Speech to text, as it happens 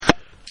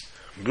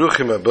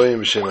Bruchim Abayim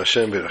B'Shem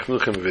Hashem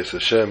Berachnuchem B'Ves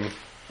Hashem.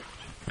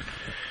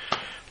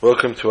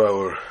 Welcome to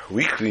our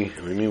weekly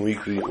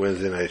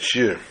Wednesday night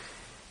shir.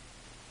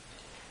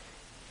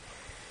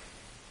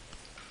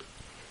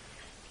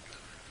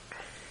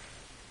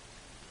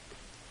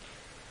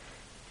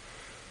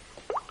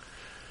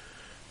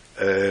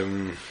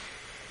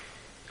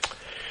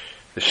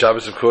 The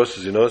Shabbos, of course,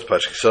 as you know, is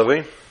Pasch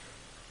Kisavei.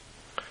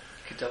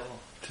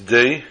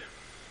 Today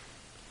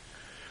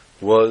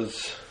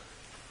was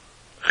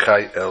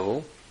Chai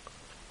El,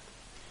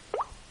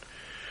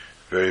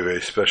 very,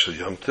 very special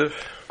Yom Tov.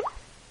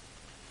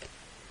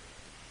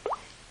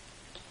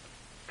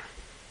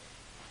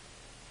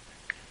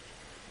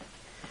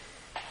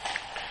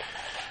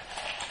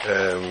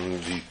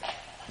 The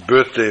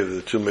birthday of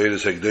the two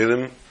Meiros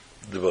Hagdolim,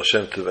 the Baal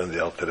Shem Tov and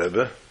the Alter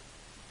Rebbe.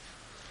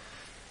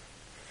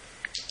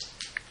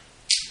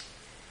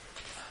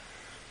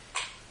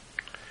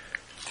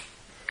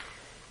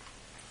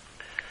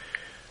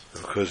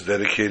 Of course,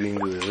 dedicating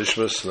the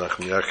Nishmas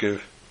Nachum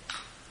Yaakov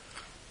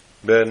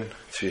Ben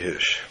Tzvi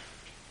Hirsch.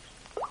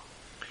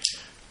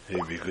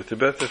 He'd be good to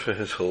better for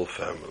his whole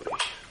family.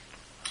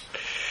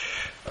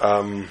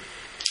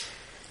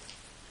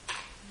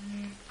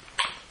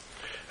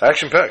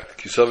 Action-packed.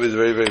 Kisavei is a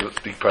very, very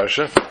big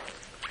parsha,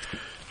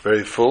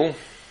 very full,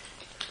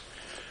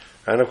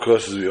 and of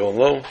course, as we all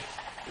know,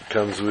 it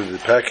comes with the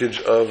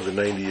package of the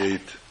 98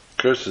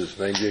 curses,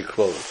 98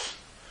 clothes,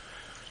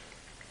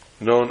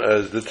 known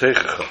as the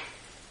Teichacha.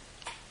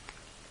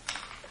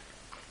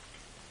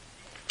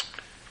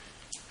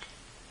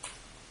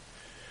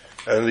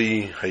 And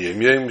the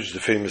Hayom Yom, which is the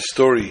famous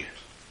story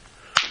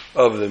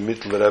of the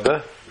Mittler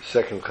Rebbe, the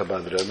second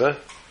Chabad Rebbe.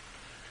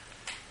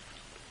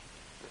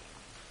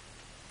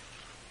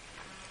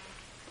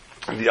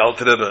 The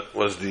Alter Rebbe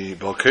was the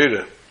Baal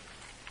Koreh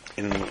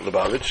in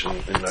Lubavitch,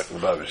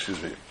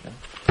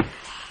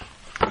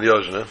 the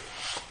Ozna.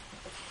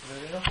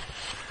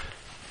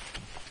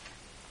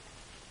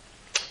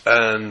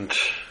 And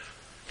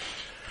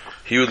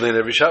he would learn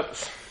every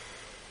Shabbos.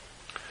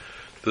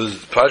 There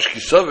was Pasch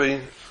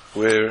Kisavei,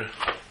 where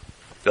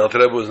the Alter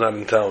Rebbe was not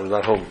in town, was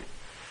not home.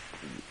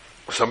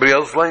 Somebody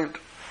else learned.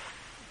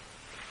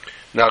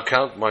 Now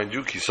count, mind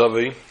you,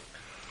 Kisavei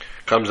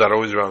comes out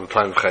always around the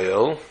time of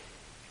Chayel,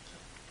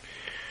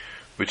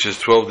 which is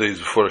 12 days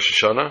before Rosh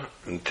Hashanah,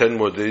 and 10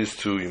 more days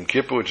to Yom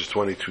Kippur, which is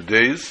 22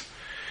 days.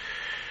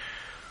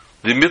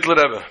 The Mittler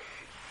Rebbe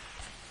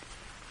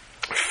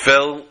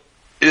fell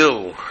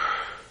ill.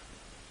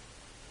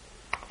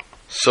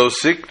 So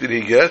sick did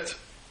he get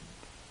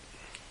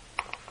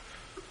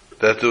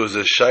that there was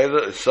a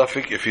shaila, a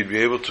suffix, if he'd be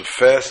able to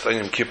fast on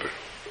Yom Kippur.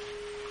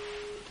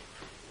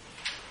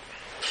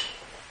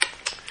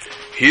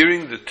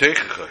 Hearing the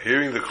Teichacha,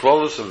 hearing the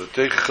klolus of the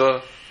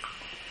Teichacha,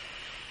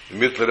 the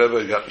Mittler Rebbe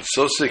had gotten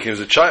so sick. He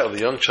was a child, a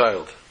young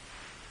child.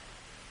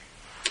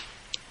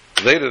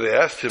 Later they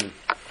asked him,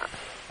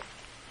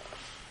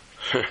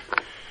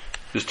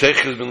 this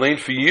Teichacha has been laid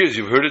for years,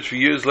 you've heard it for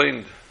years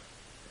laid.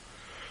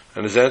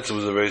 And his answer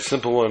was a very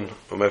simple one.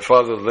 When my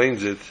father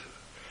lays it,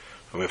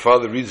 when my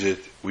father reads it,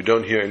 we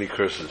don't hear any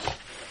curses.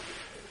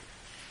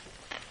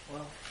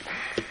 Well.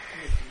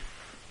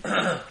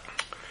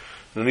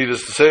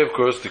 Needless to say, of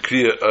course, the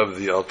Kriya of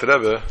the Alter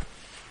Rebbe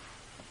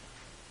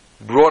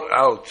brought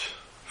out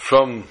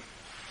from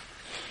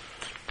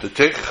the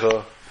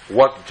Teichacha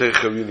what the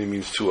Teichacha really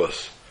means to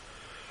us.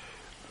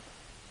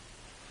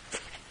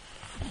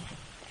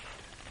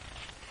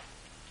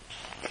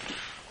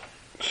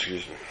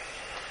 Excuse me.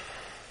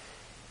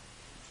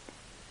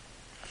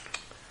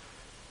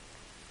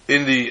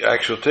 In the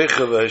actual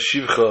Teichacha,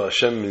 V'hashivcha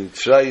Hashem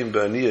Mitzrayim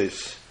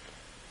B'aniyos,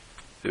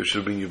 they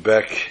should bring you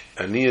back.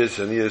 Aniyos,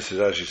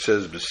 Rashi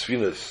says,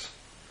 B'sfinas,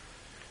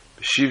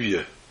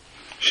 B'shivya,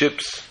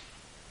 ships,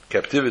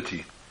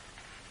 captivity.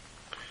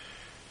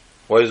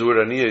 Why is the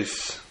word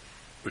Aniyos,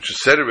 which is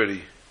said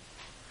already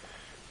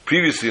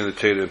previously in the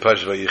Torah in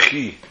Parashat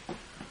Vayechi,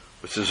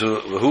 which says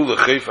V'hu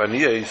l'cheif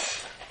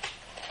Aniyos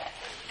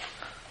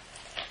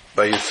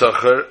by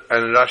Yisachar,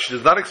 and Rashi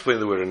does not explain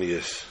the word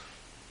Aniyos.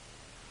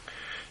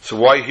 So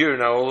why here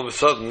now all of a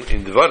sudden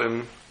in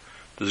Devarim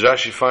does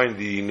Rashi find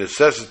the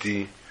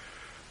necessity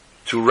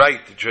to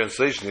write the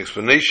translation, the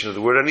explanation of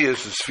the word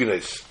Aniyos is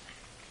Sfinos?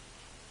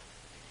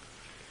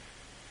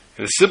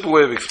 In a simple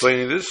way of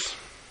explaining this,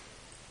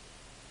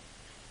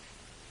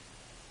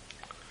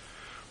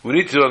 we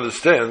need to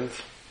understand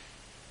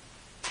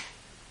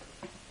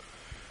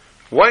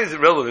why is it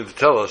relevant to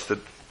tell us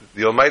that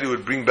the Almighty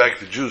would bring back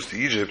the Jews to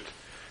Egypt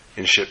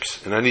in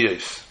ships, in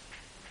Aniyos,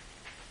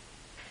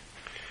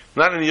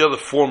 not any other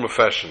form or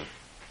fashion.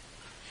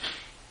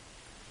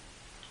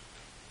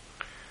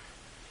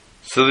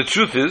 So the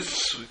truth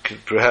is, we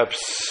could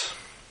perhaps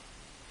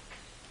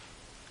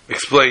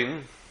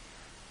explain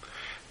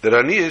that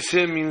Aniyos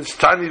here means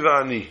Tani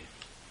va'ani,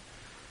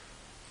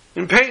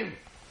 in pain.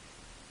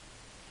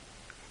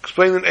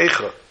 Explain in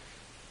Eicha.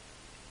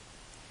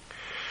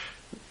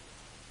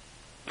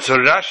 So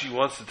Rashi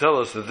wants to tell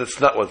us that that's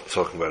not what it's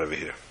talking about over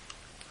here.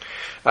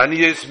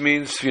 Aniyos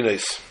means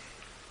Sfinos.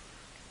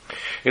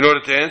 In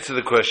order to answer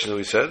the question that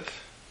we said,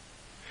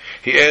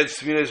 he adds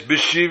Sfinas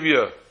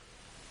B'Shivya,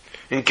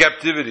 in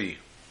captivity.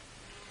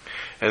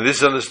 And this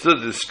is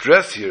understood, the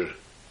stress here,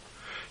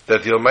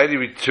 that the Almighty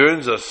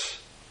returns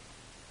us,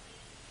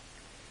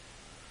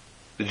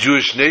 the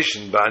Jewish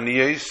nation,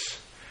 Ba'aniyos,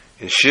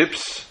 in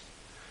ships.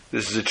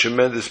 This is a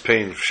tremendous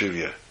pain for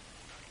Shivya.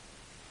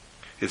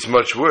 It's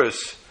much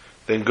worse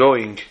than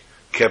going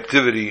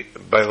captivity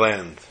by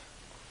land.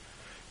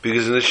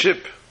 Because in the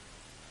ship,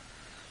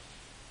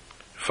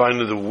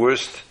 finally the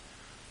worst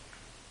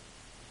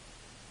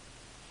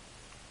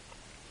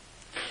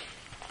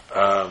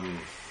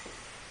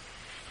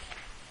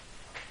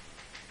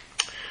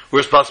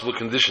possible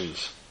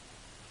conditions.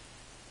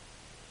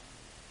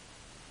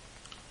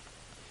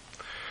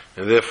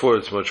 And therefore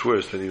it's much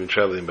worse than even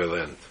traveling by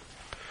land.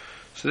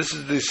 So this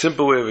is the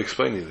simple way of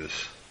explaining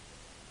this.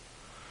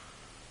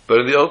 But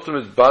in the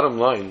ultimate bottom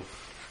line,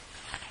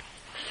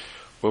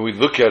 when we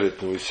look at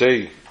it and we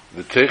say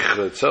the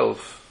Teicha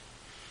itself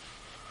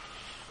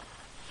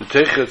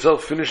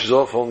finishes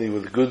off only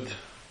with good,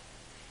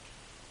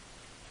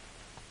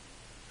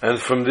 and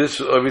from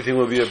this everything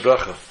will be a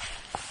bracha.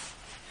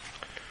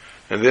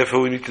 And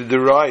therefore we need to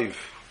derive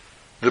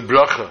the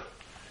bracha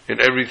in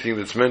everything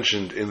that's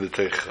mentioned in the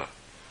Teicha.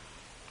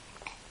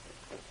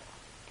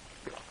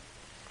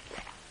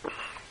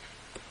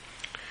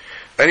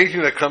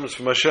 Anything that comes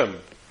from Hashem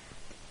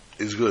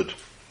is good.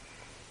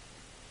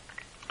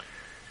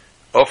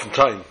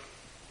 Oftentimes,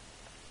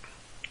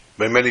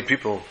 by many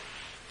people,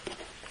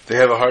 they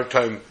have a hard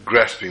time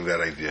grasping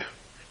that idea.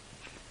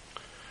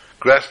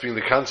 Grasping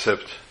the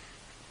concept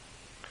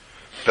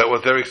that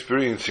what they're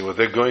experiencing, what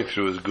they're going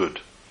through is good.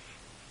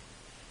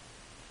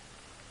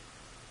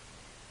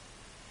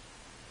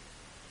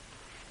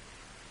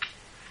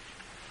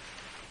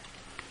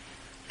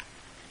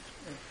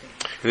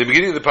 In the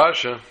beginning of the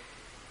Parsha,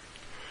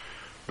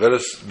 let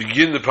us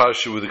begin the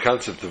Parsha with the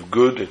concept of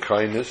good and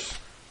kindness.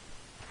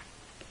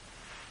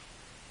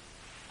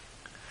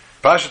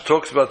 Parsha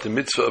talks about the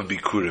mitzvah of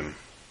Bikurim.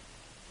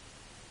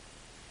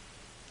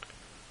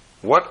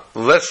 What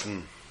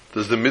lesson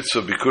does the mitzvah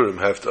of Bikurim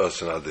have to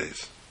us in our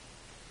days?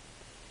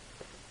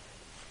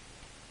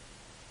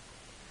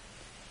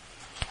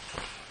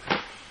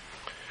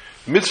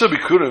 Mitzvah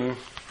Bikurim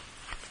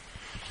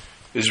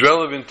is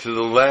relevant to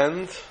the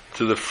land,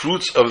 to the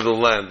fruits of the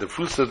land, the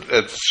fruits that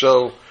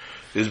Israel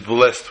is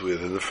blessed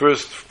with. And the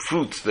first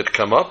fruits that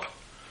come up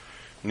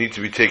need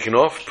to be taken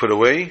off, put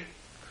away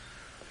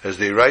as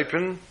they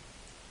ripen,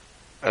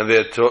 and they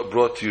are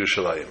brought to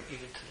Yerushalayim.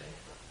 Even today?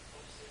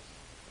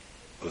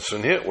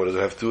 Listen here, what does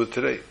it have to do with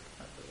today?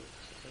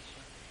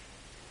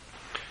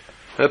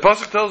 And the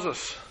Pasuk tells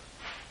us,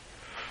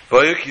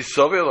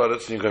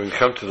 you're going to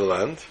come to the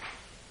land,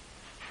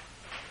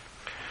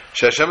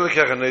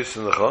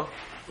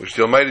 which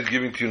the Almighty is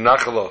giving to you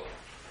Nachala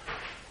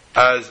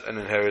as an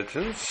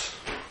inheritance.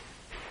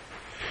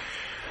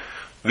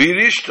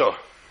 V'irishta,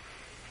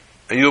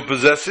 and you'll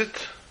possess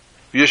it.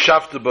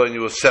 V'yeshavta, and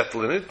you will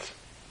settle in it.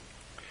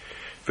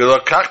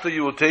 V'lakachta,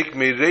 you will take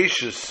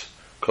meireshus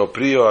kol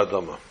priyo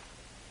adama.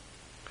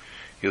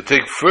 You'll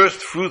take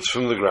first fruits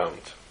from the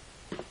ground.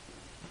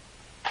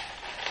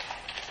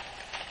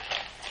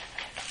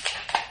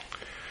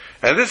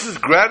 And this is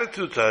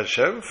gratitude to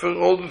Hashem for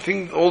all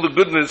the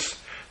goodness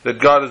that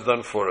God has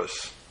done for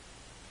us.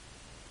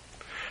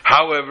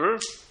 However,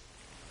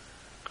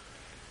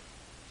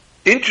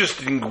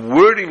 interesting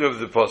wording of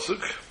the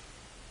pasuk,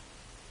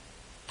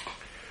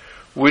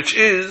 which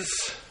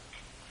is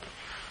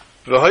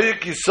v'haya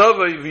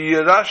kisavai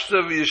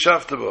v'yirashta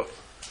v'yeshavta bo,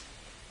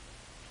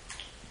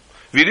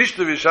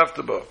 v'yirishta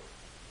v'yeshavta bo.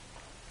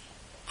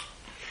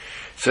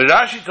 So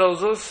Rashi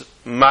tells us,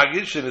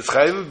 Magid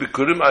she'nischayv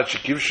b'kurim ad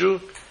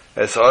shekivshu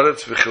es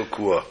aretz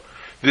v'chilkua.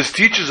 This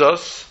teaches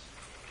us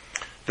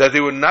that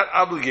they were not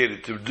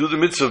obligated to do the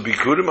mitzvah of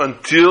Bikurim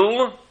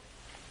until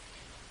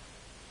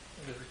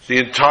the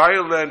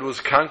entire land was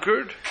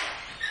conquered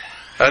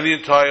and the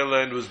entire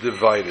land was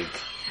divided.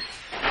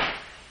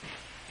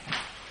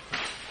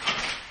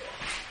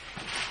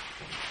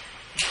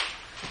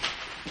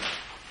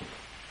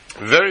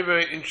 Very,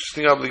 very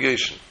interesting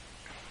obligation.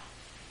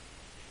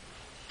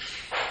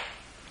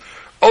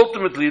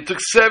 Ultimately, it took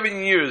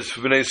 7 years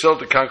for Bnei Yisrael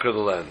to conquer the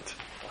land.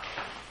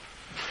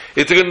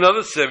 It took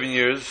another 7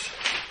 years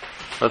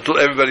until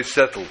everybody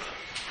settled,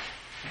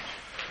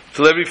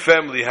 till every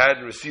family had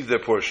and received their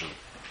portion.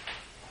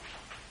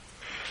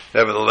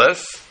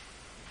 Nevertheless,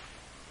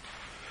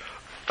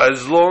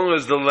 as long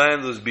as the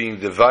land was being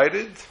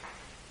divided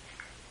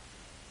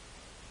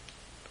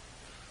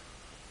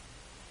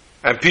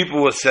and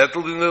people were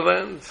settled in the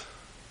land,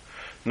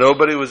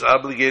 nobody was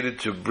obligated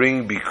to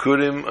bring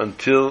Bikurim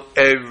until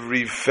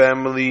every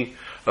family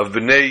of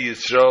Bnei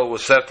Yisrael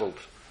was settled,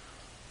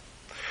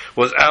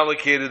 was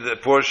allocated their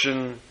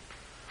portion,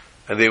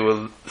 and they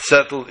were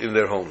settled in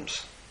their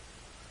homes.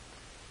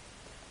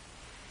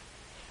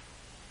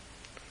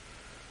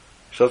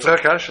 The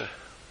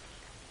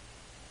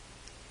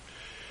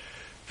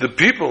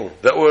people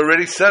that were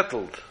already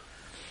settled,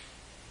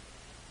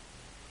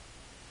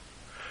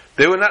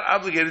 They were not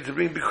obligated to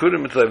bring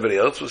Bikurim until everybody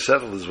else was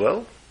settled as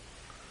well.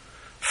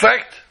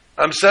 Fact,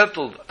 I'm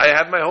settled. I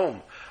have my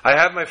home. I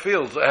have my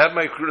fields. I have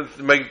my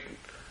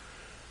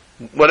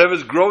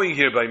whatever's growing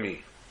here by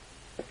me.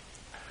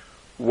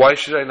 Why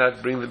should I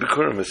not bring the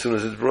Bikurim as soon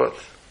as it's brought?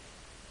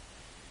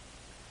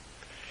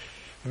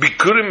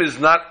 Bikurim is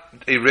not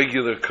a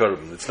regular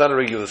korban. It's not a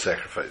regular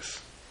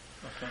sacrifice.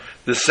 Okay.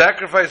 The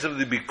sacrifice of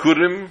the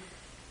Bikurim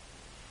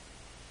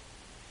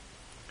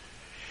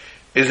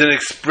is an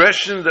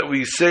expression that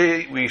we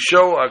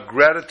show our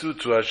gratitude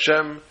to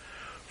Hashem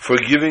for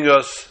giving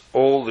us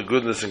all the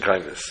goodness and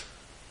kindness.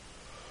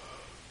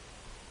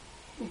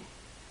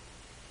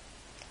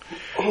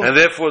 And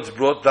therefore it's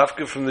brought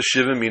dafka from the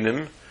Shiva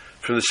Minim,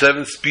 from the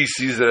 7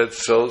 species that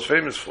Eretz is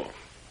famous for,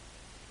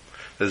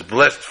 that's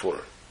blessed for.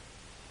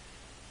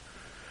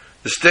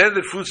 The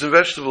standard fruits and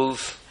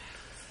vegetables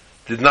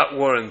did not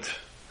warrant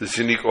this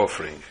unique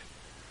offering.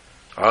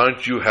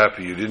 Aren't you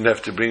happy you didn't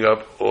have to bring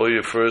up all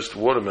your first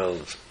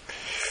watermelons?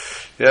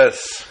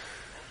 Yes.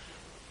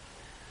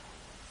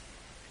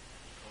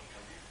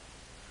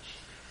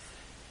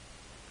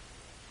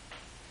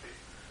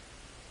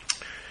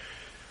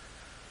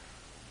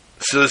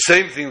 So the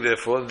same thing,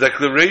 therefore, the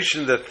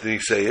declaration that they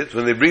say it,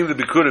 when they bring the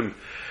Bikurim,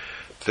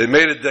 they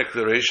made a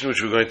declaration,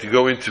 which we're going to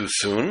go into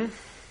soon,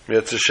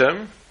 Yetz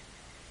Hashem.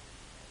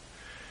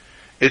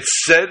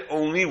 It's said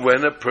only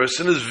when a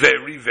person is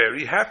very,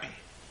 very happy.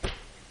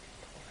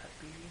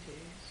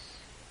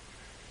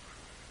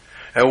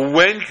 And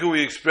when can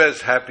we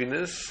express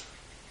happiness?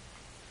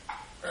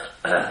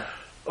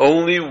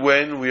 Only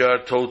when we are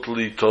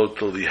totally,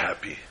 totally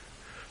happy.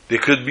 There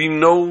could be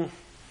no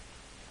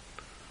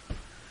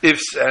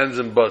ifs, ands,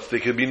 and buts. There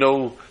could be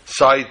no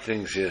side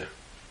things here.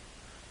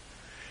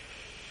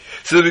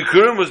 So the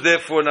Bikurim was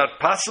therefore not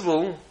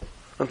possible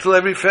until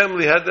every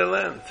family had their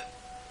land.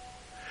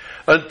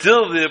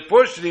 Until the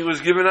apportioning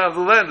was given out of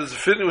the land, as the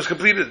fitting was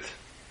completed.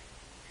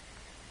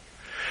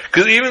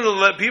 Because even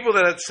the people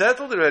that had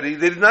settled already,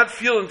 they did not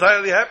feel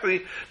entirely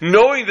happy,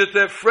 knowing that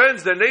their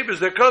friends, their neighbors,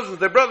 their cousins,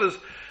 their brothers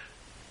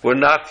were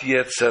not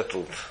yet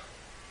settled.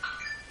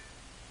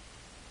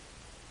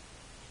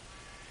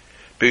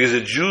 Because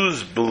a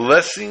Jew's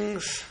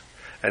blessings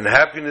and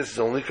happiness is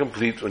only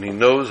complete when he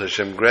knows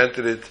Hashem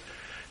granted it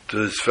to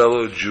his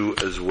fellow Jew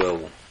as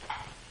well.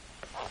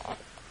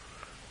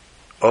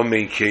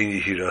 Amen.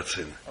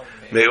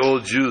 May all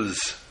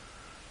Jews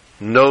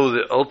know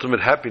the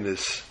ultimate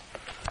happiness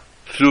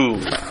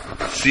through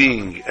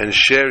seeing and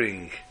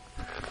sharing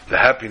the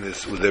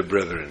happiness with their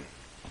brethren.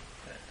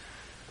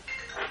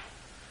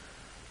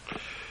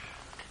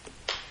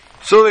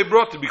 So they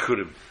brought the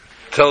Bikurim.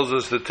 Tells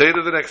us the tale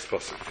of the next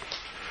pasuk.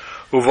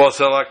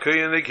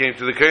 And they came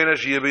to the Kohen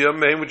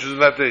Ashiyah which is in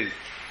that day.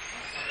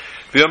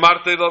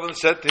 V'yamartei lov, and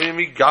said to him,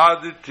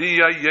 Igaditi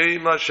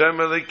ayem Hashem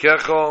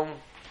elekecha.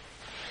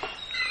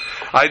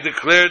 I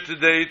declare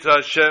today to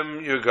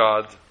Hashem your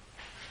God.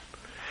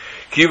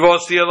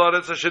 Kivasi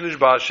elaretz Hashem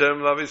nishba Hashem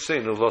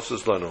laviseinu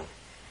v'losas lanu.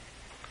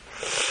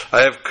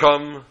 I have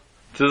come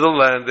to the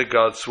land that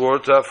God swore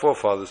to our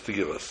forefathers to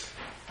give us.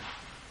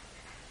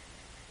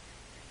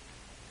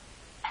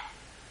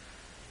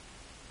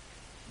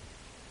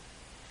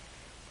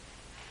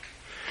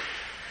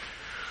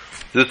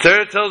 The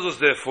Torah tells us,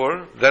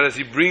 therefore, that as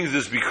he brings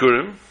this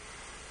Bikurim,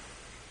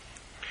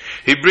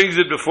 he brings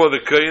it before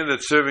the Kohen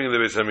that's serving in the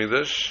Beis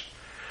Hamikdash,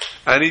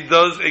 and he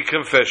does a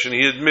confession.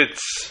 He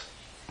admits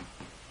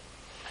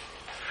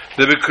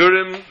the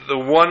Bikurim, the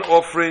one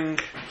offering,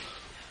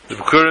 the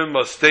Bikurim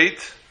must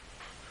state,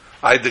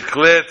 I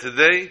declare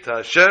today to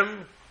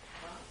Hashem,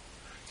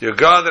 your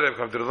God, that I have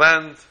come to the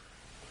land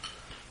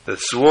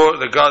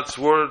that God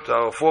swore to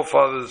our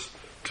forefathers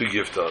to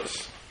give to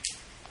us.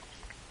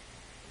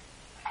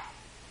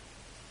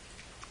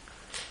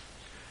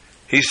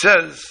 He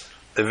says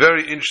a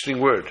very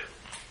interesting word.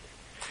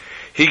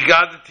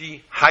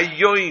 Higadati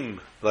hayoim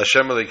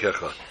l'Hashem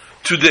elekecha.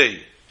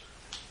 Today.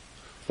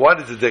 Why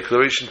did the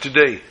declaration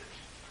today?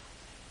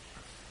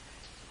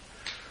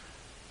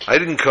 I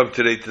didn't come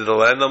today to the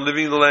land. I'm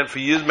living in the land for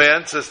years. My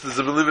ancestors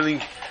have been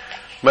living,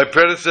 my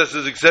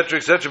predecessors, etc.,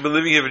 etc., have been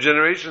living here for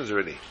generations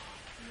already.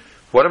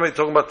 What am I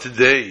talking about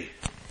today?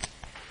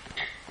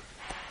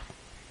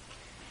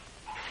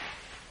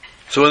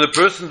 So when the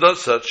person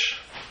does such,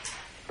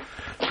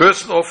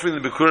 person offering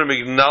the Bikurim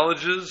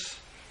acknowledges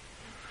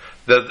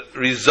that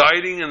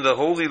residing in the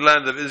holy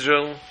land of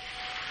Israel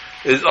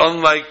is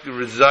unlike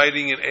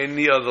residing in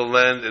any other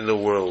land in the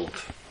world.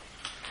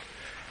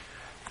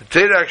 The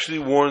Torah actually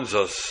warns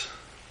us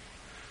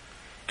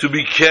to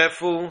be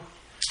careful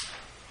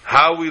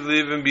how we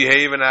live and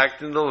behave and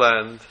act in the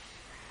land,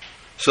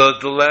 so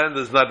that the land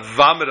does not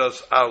vomit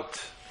us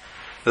out,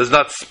 does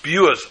not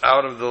spew us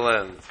out of the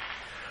land,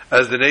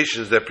 as the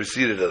nations that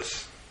preceded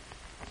us.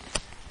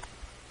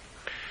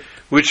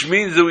 Which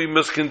means that we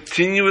must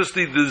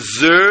continuously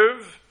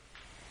deserve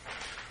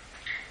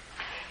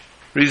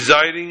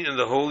residing in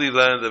the holy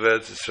land of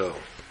Eretz Yisrael.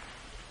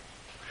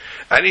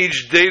 And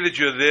each day that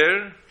you're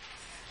there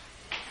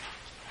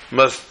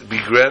must be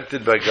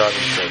granted by God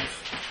Himself.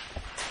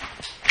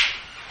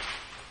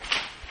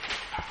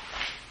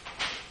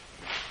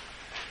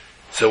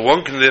 So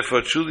one can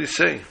therefore truly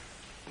say,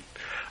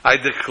 I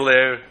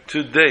declare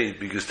today,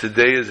 because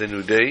today is a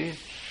new day,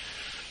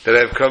 that I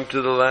have come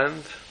to the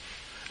land,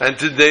 and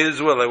today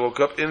as well I woke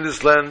up in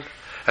this land,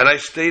 and I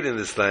stayed in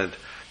this land.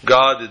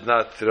 God did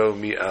not throw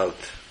me out.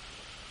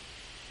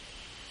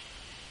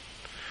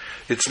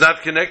 It's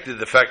not connected to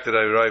the fact that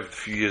I arrived a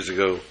few years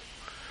ago,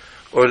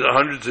 or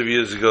hundreds of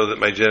years ago, that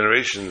my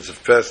generations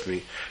have passed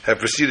me, have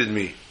preceded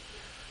me,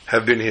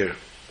 have been here.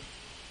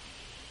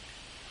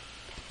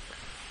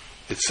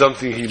 It's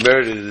something he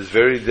merited this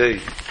very day,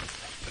 the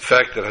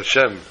fact that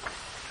Hashem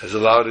has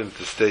allowed him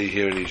to stay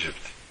here in Egypt.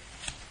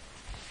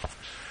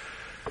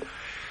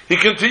 He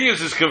continues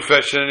his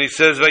confession and he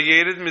says,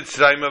 Vayered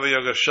Mitzrayim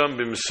v'yagasham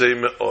b'msei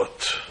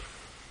me'ot.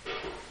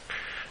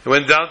 He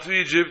went down to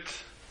Egypt,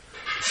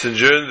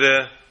 sojourned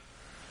there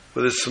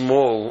with a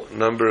small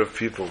number of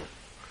people.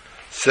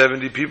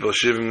 70 people,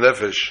 Shivim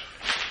Nefesh,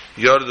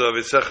 Yardu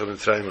Avisecha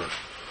Mitzrayim.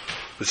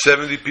 With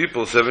 70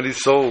 people, 70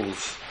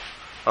 souls,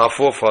 our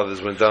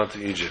forefathers went down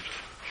to Egypt.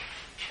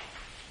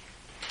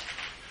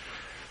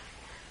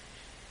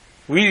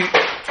 We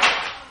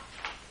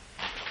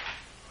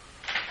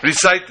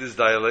recite this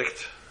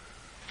dialect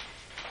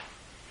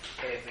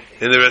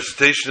in the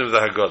recitation of the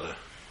Haggadah,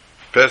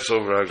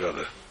 Passover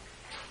Haggadah.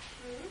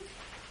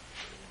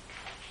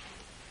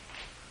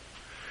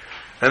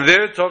 And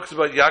there it talks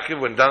about Yaakov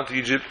went down to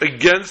Egypt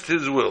against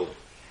his will.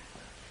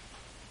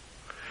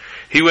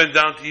 He went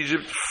down to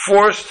Egypt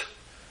forced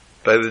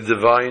by the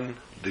divine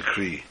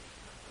decree.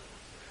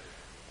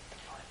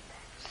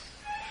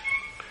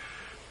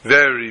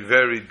 Very,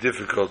 very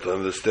difficult to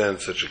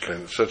understand such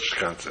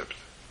concept.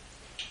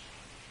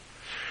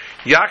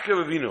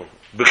 Yaakov Avinu,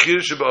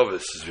 Bechir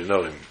Shebavis, as we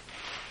know him,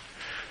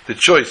 the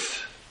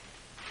choice,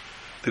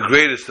 the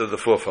greatest of the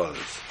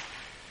forefathers,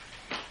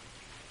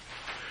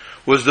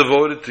 was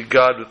devoted to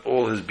God with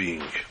all his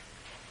being.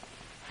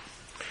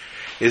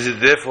 Is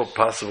it therefore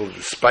possible,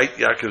 despite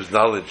Yaakov's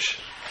knowledge,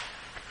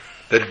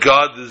 that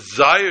God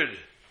desired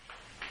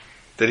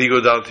that he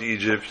go down to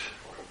Egypt,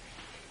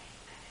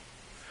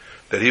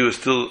 that he was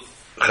still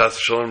Chas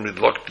Shalom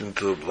reluctant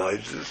to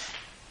oblige this?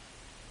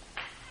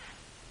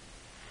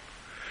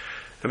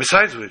 And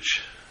besides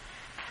which,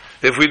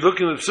 if we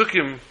look in the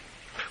Psukim,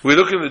 we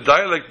look in the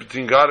dialect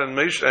between God and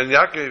Moshe and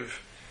Yaakov,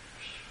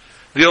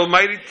 the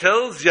Almighty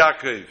tells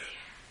Yaakov,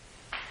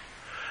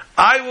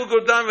 I will go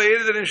down,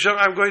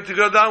 I'm going to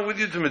go down with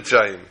you to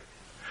Mitzrayim,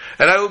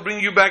 and I will bring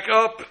you back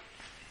up.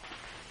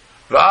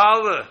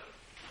 V'ala.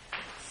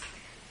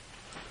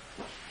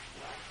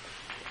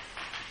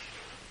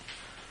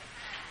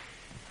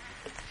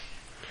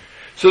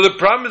 So the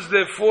promise,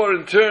 therefore,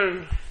 in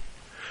turn,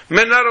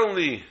 meant not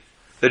only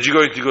that you're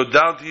going to go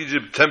down to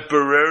Egypt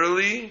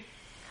temporarily,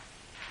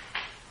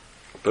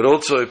 but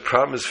also a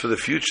promise for the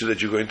future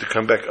that you're going to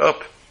come back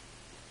up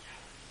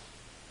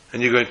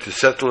and you're going to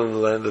settle in the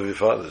land of your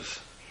fathers.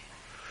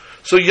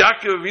 So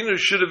Yaakov Avinu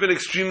should have been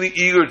extremely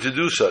eager to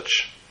do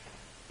such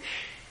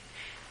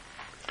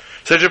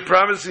a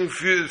promising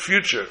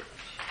future.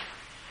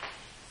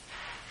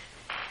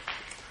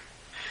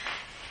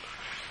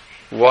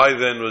 Why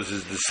then was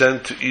his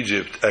descent to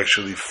Egypt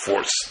actually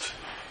forced?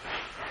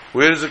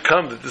 Where does it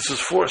come that this was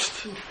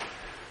forced?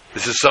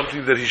 This is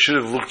something that he should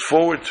have looked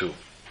forward to.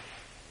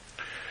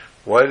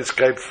 Why did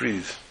Skype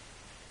freeze?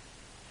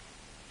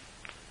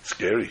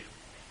 Scary.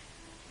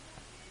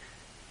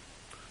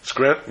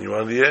 Scranton, you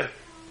on the air?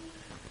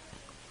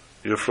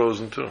 You're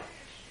frozen too.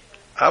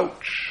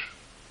 Ouch.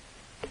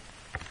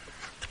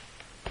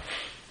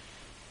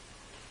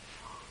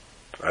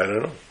 I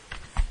don't know.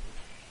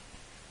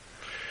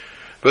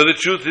 But the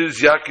truth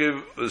is,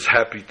 Yaakov was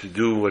happy to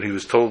do what he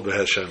was told by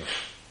Hashem.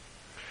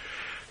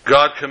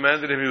 God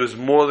commanded him, he was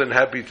more than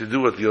happy to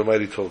do what the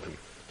Almighty told him.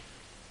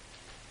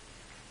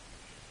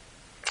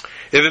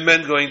 If it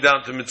meant going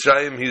down to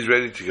Mitzrayim, he's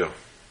ready to go.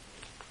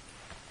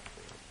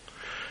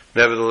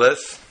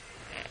 Nevertheless,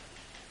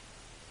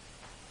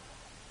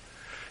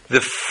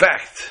 the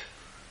fact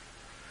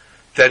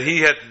that he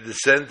had to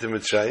descend to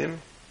Mitzrayim,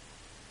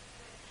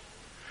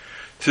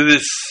 to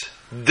this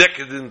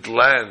decadent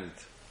land,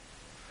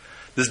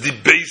 this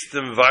debased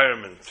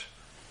environment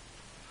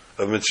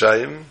of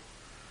Mitzrayim,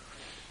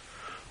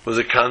 was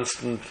a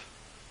constant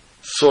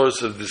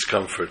source of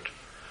discomfort.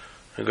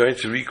 I'm going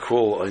to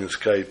recall on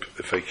Skype,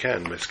 if I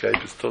can. My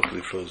Skype is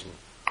totally frozen.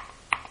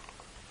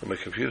 Oh, my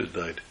computer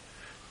died.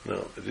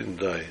 No, it didn't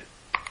die.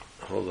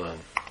 Hold on.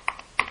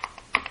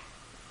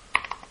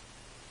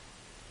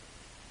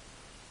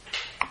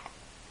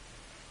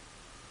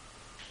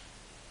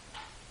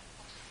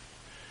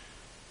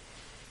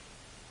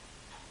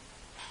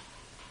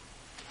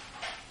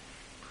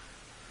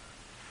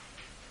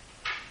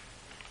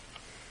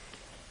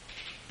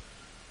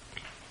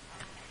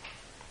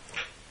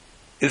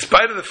 In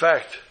spite of the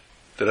fact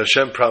that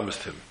Hashem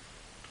promised him,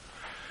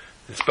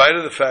 in spite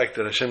of the fact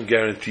that Hashem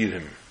guaranteed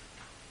him,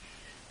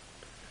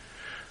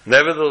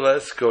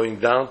 nevertheless, going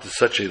down to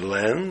such a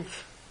land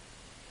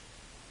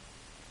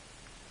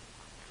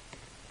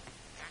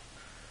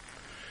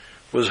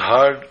was a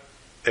hard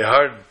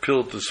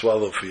pill to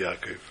swallow for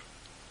Yaakov.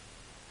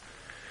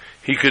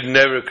 he could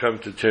never come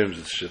to terms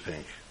with such a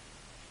thing.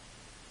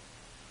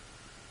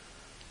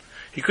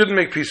 He couldn't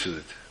make peace with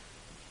it.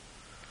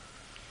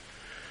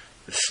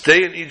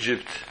 Stay in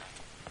Egypt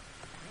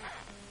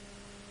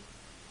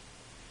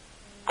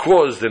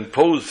caused and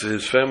posed to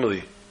his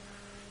family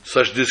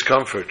such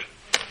discomfort,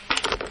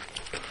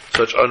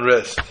 such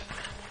unrest.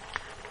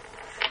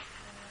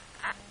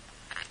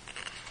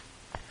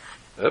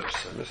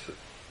 Oops, I missed it.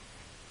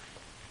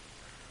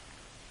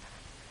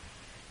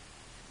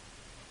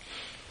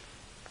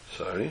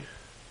 Sorry.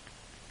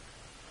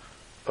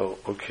 Oh,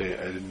 okay,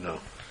 I didn't know.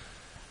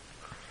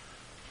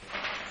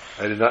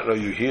 I did not know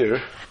you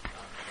here.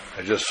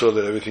 I just saw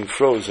that everything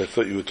froze. I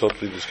thought you were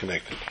totally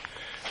disconnected.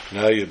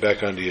 Now you're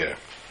back on the air.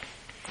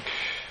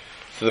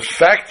 So the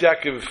fact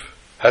Yaakov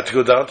had to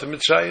go down to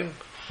Mitzrayim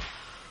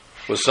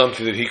was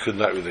something that he could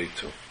not relate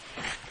to.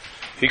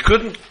 He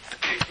couldn't,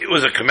 it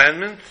was a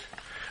commandment,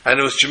 and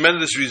there was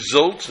tremendous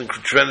results and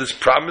tremendous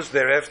promise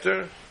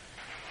thereafter.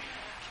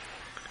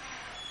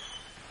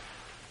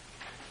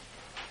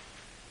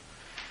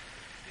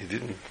 He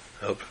didn't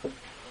help.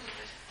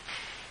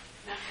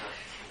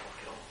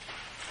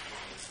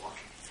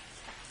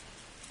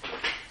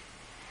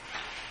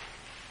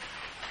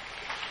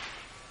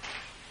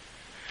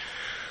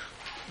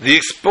 The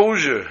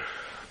exposure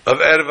of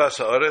Ervas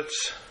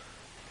Haaretz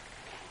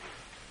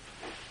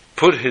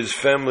put his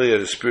family at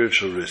a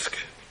spiritual risk.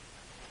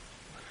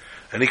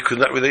 And he could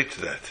not relate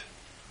to that.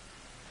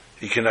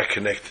 He cannot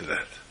connect to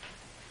that.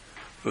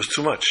 It was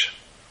too much.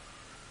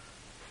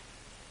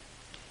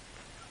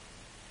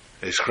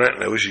 Hey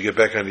Scranton, I wish you'd get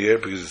back on the air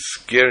because it's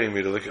scaring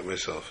me to look at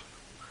myself.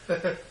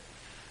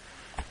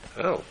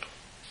 Help.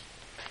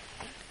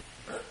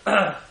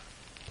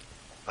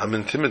 I'm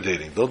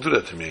intimidating. Don't do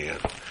that to me again.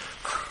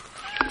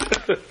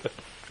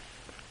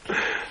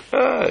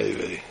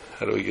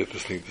 How do we get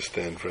this thing to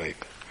stand right?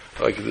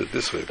 Oh, I can do it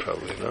this way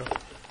probably, no?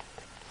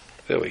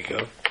 There we go.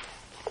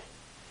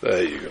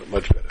 There you go.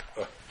 Much better.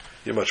 Oh,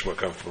 you're much more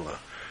comfortable now.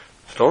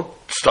 Don't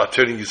start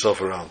turning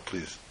yourself around,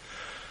 please.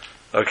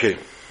 Okay.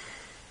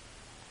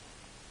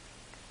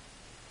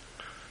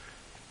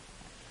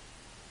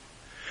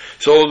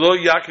 So although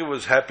Yaakov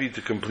was happy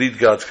to complete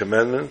God's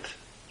commandment,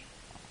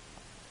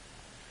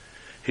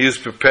 he is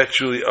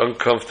perpetually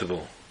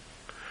uncomfortable,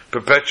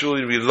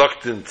 perpetually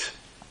reluctant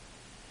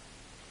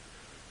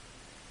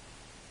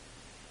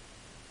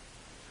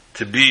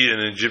to be in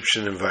an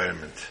Egyptian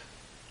environment.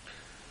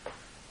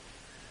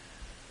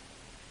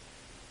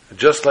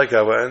 Just like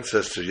our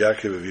ancestor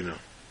Yaakov Avinu.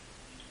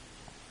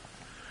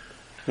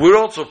 We're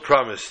also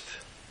promised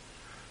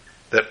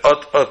that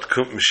At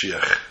Kum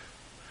Mashiach,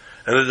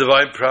 and the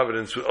divine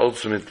providence will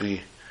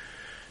ultimately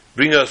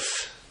bring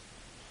us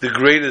the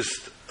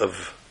greatest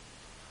of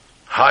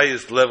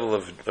highest level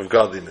of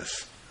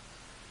godliness.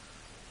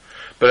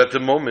 But at the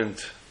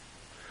moment,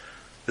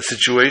 the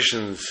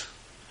situations,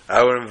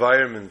 our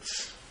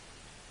environments,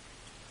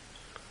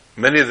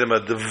 many of them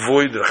are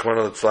devoid, Rahman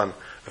al-Islam,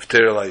 of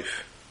Torah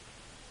life.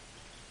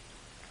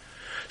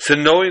 So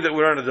knowing that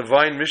we're on a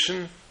divine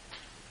mission,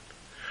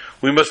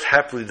 we must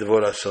happily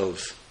devote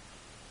ourselves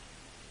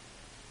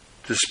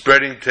to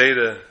spreading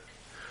Torah,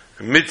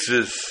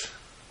 mitzvahs,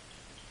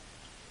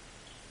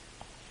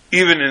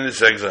 even in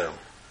this exile.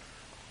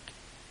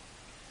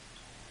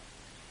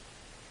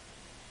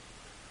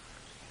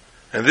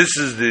 And this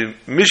is the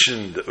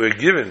mission that we're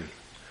given,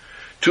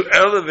 to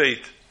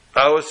elevate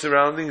our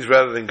surroundings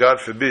rather than,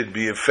 God forbid,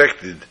 be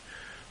affected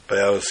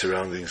by our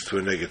surroundings to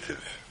a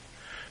negative,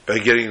 by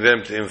getting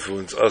them to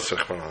influence us,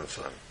 Rahman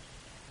al-Islam.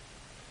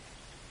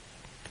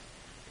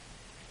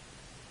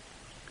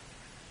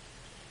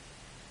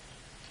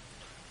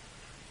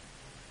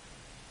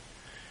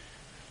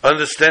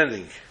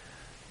 Understanding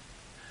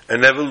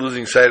and never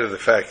losing sight of the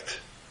fact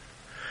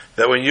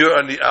that when you're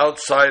on the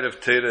outside of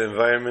Torah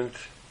environment,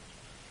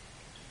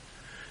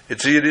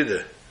 it's a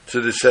yeridah, it's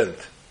a descent.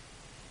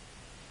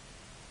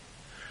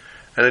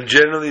 And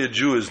generally a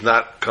Jew is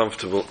not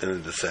comfortable in a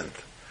descent.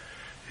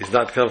 He's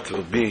not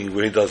comfortable being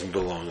where he doesn't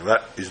belong.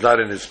 He's not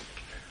in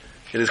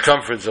his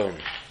comfort zone.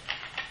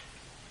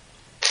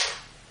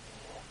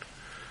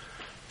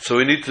 So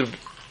we need to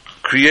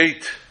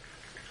create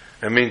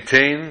and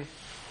maintain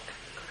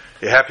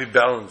a happy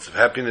balance of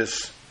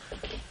happiness.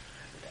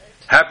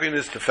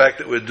 Happiness, the fact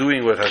that we're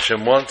doing what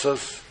Hashem wants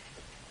us,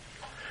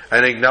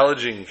 and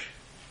acknowledging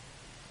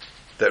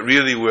that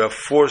really we are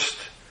forced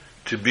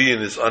to be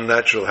in this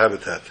unnatural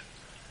habitat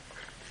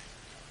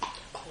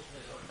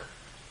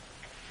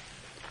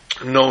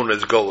known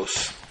as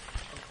Golus.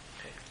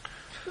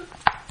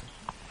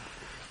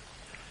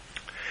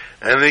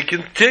 And he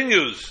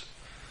continues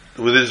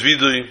with his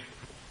vidui.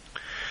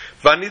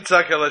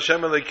 Vanitzak el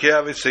Hashem Elekei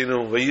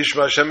Aviseinu,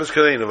 vayishma Hashem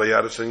eskereinu,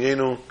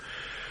 vayareseinu,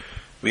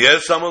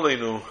 v'yes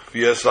amaleinu,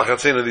 v'yes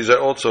lachatzeinu. These are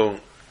also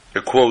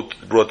a quote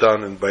brought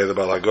down by the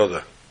Baal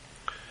HaGoda,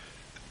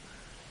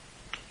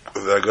 the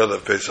Haggadah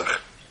of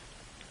Pesach.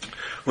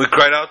 We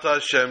cried out to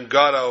Hashem,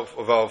 God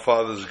of our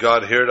fathers.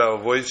 God heard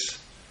our voice,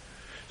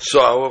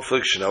 saw our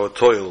affliction, our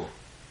toil,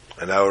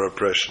 and our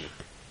oppression.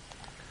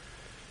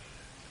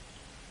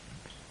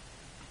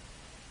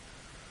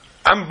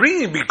 I'm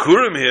bringing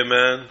Bikurim here,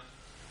 man.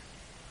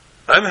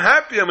 I'm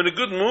happy, I'm in a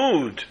good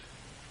mood.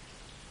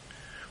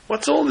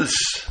 What's all this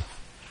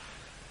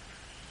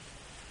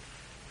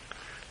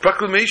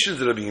proclamations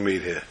that are being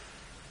made here?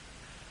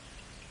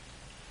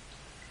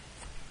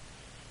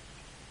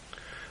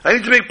 I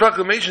need to make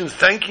proclamations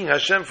thanking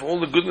Hashem for all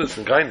the goodness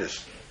and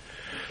kindness.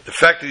 The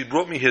fact that He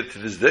brought me here to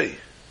this day.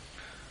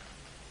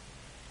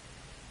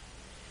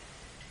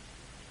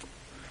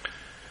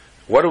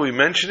 What are we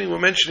mentioning? We're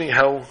mentioning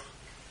how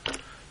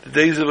the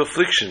days of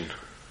affliction,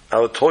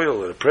 our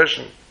toil and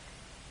oppression.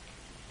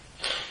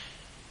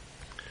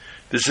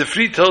 The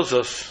Sifri tells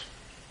us,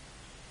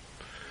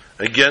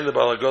 again the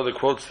Baal HaGadah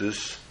quotes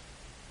this,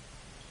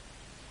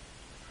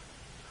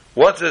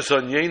 what's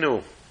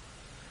Esonyenu?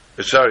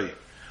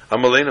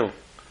 Amalenu.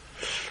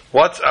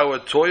 What's our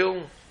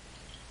toil?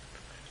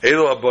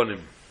 Elo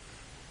Abonim.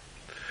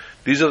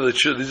 These are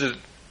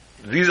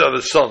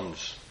the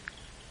sons.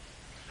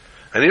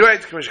 And he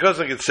writes,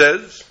 like it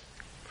says,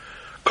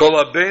 Kol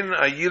haben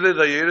ayiled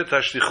ayeret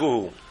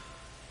hashlichuhu,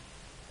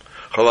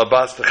 Kol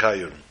habas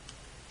techayun.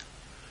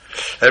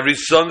 Every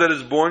son that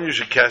is born you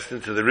should cast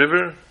into the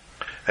river,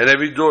 and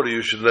every daughter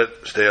you should let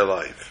stay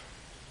alive.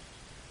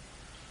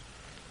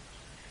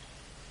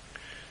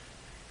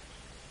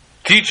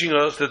 Teaching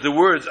us that the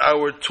words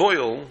our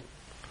toil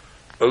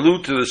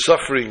allude to the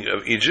suffering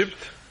of Egypt,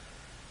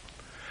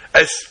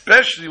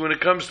 especially when it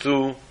comes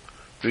to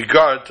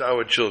regard to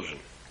our children.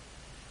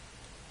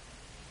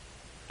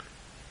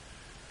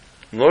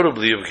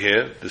 Notably over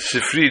here, the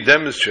Sifri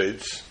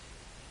demonstrates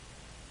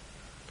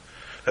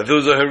that there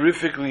was a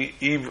horrifically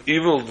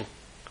evil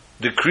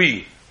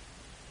decree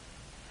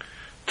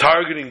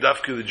targeting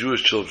Dafka, the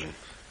Jewish children.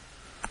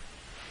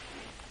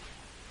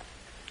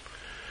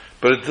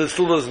 But it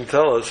still doesn't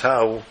tell us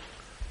how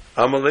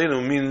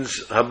Amalenu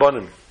means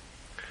Habanim.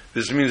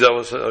 This means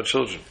our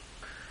children.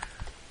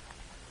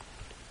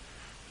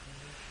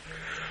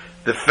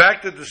 The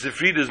fact that the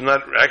Sifri does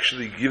not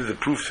actually give the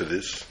proof to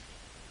this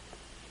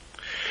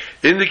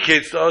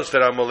indicates to us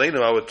that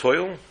Amalenu, our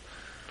toil,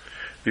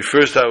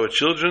 refers to our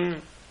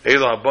children.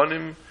 Ela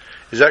Habanim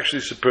is actually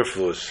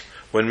superfluous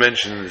when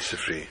mentioned in the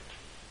Sifri,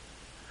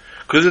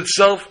 because it's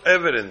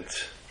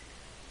self-evident.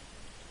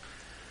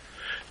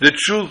 The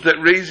truth that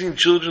raising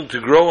children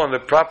to grow on the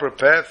proper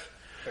path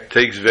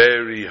takes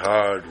very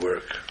hard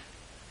work.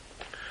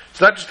 It's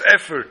not just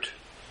effort.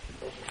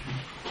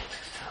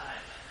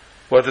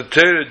 What the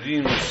Torah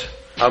deems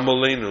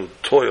Amalenu,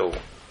 toil,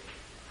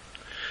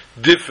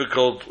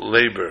 difficult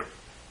labor.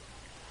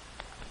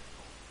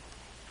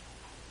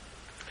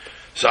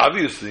 So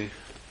obviously,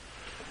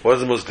 what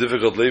is the most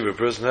difficult labor a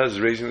person has? Is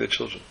raising their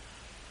children.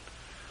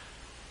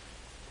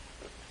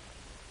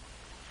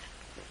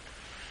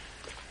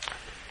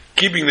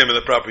 Keeping them in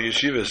the proper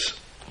yeshivas.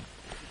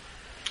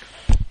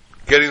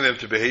 Getting them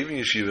to behave in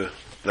yeshiva.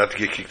 Not to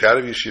get kicked out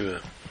of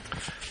yeshiva.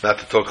 Not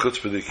to talk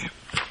chutzpahdik.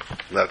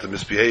 Not to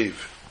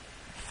misbehave.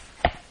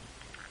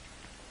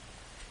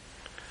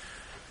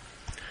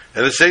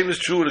 And the same is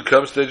true when it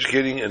comes to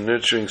educating and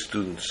nurturing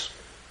students.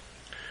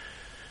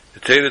 The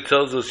Torah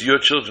tells us, your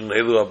children,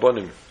 Elu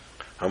Abonim,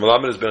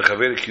 Hamalamed is ben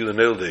Chaver Kila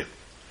Neilde,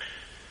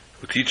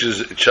 who teaches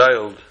a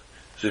child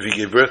as if he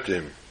gave birth to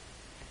him.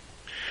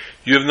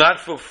 You have not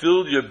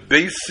fulfilled your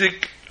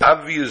basic,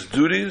 obvious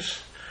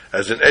duties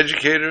as an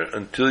educator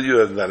until you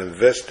have not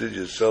invested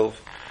yourself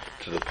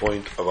to the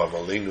point of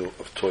Amalenu,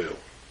 of toil.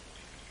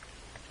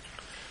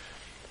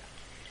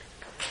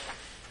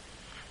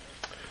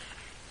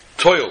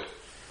 Toil.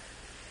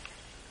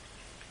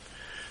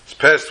 This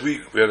past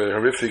week we had a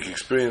horrific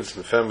experience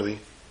in the family.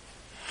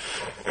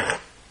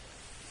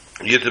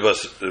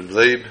 Yitzbas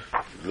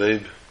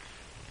Leib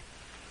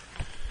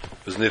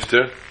was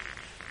nifter,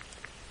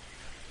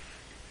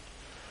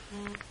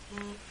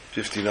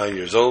 59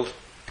 years old.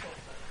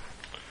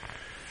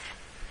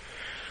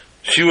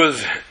 She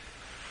was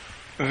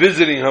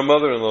visiting her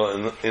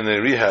mother-in-law in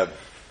a rehab,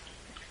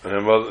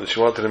 and she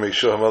wanted to make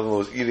sure her mother-in-law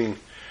was eating.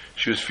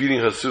 She was feeding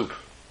her soup.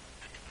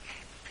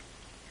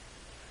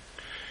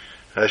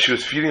 As she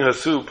was feeding her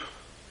soup,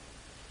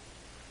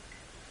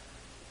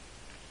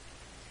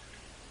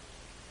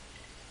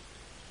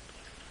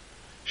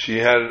 she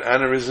had an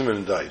aneurysm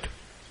and died.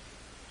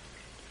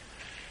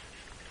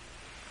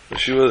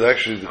 She was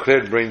actually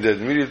declared brain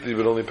dead immediately,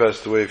 but only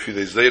passed away a few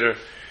days later.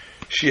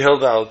 She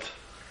held out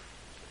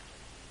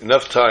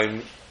enough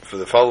time for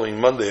the following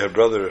Monday. Her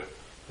brother,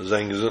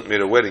 Zayin Gesund,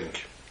 made a wedding.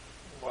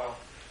 Wow.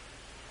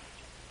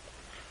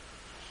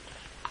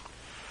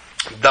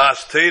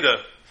 Das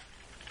Teda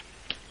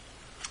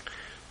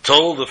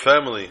told the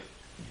family,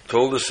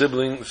 told the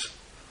siblings,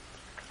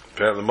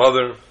 apparently the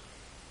mother,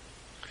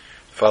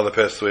 father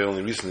passed away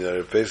only recently,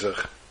 Erev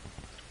Pesach,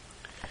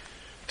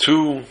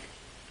 to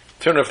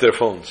turn off their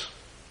phones.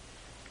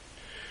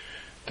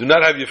 Do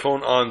not have your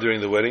phone on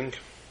during the wedding.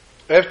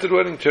 After the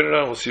wedding, turn it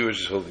on, we'll see what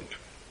she's holding.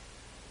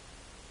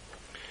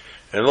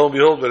 And lo and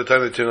behold, by the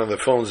time they turned on their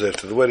phones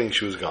after the wedding,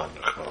 she was gone.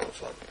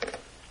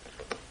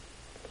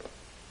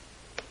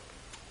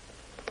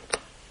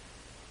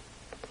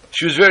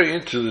 She was very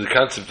into the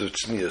concept of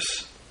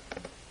tznius.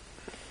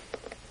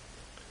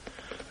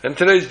 In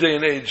today's day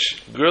and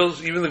age,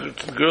 girls, even the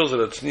girls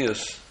that are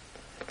tznius,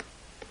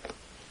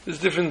 there's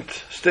different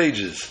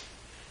stages.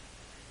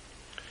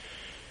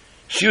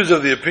 She was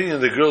of the opinion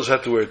that girls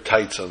had to wear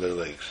tights on their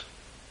legs.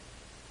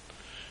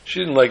 She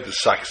didn't like the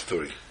sock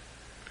story,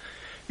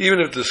 even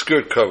if the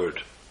skirt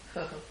covered.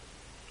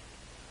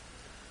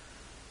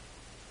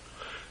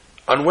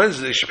 On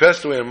Wednesday, she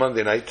passed away on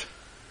Monday night.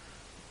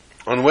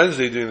 On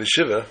Wednesday, during the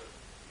Shiva,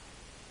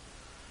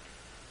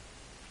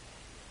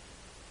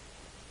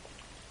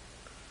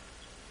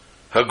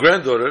 her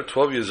granddaughter,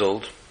 12 years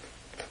old,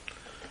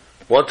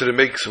 wanted to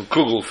make some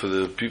kugel for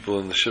the people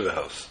in the Shiva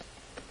house.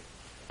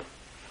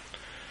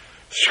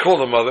 She called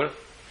her mother,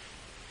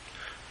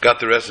 got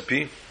the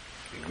recipe,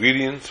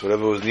 ingredients,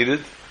 whatever was needed.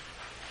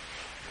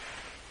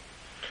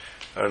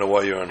 I don't know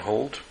why you're on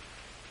hold.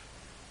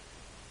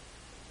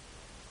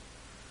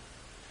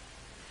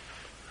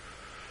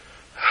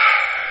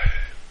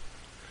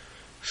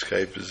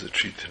 Skype is a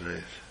treat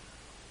tonight.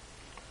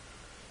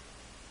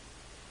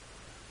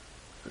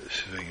 Let's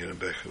see if I can get it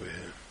back over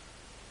here.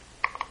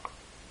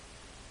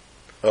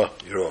 Oh,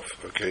 you're off.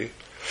 Okay.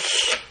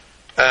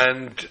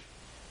 And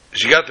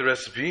she got the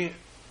recipe,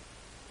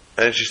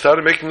 and she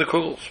started making the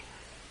kugels.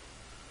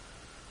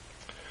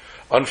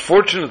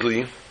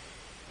 Unfortunately,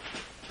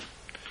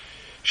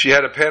 she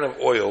had a pan of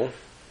oil.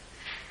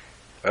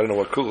 I don't know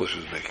what kugel she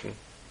was making.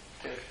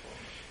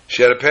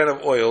 She had a pan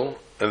of oil,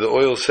 and the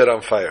oil set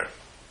on fire.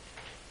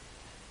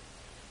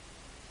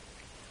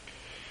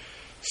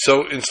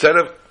 So instead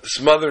of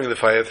smothering the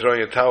fire,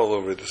 throwing a towel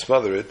over it to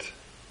smother it,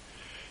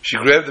 she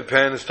grabbed the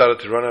pan and started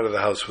to run out of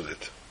the house with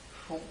it.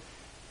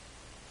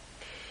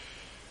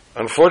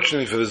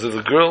 Unfortunately for this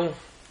little girl,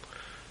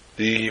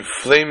 the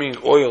flaming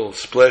oil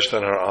splashed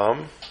on her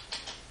arm,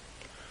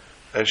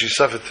 and she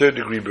suffered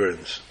third-degree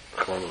burns.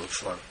 When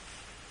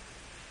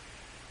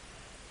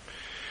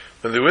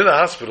they were in the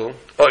hospital,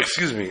 I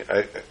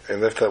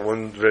left out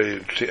one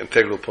very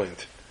integral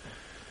point.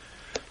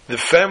 The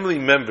family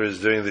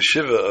members during the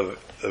Shiva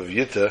of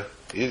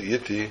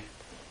Yitti,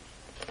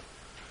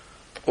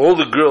 all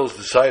the girls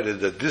decided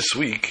that this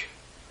week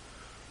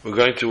we're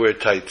going to wear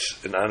tights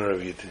in honor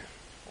of Yitti.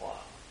 Wow.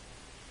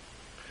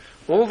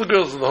 All the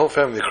girls in the whole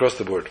family across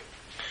the board.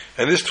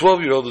 And this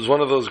 12-year-old was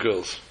one of those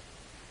girls.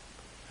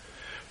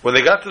 When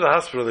they got to the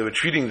hospital, they were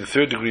treating the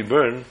third-degree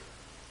burn.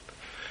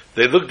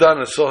 They looked down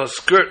and saw her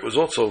skirt was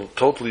also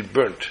totally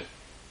burnt.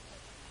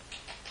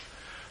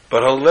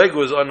 But her leg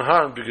was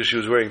unharmed because she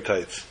was wearing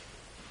tights.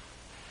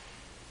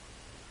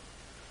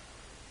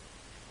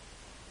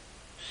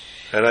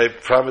 And I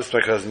promised my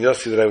cousin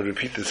Yossi that I would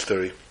repeat this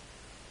story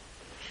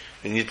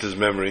in Yitta's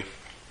memory.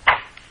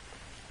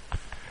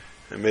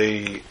 And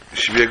may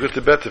she be a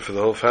good better for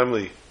the whole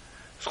family.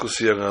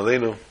 Zchus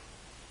Aleinu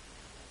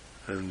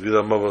and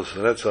Vila Mavos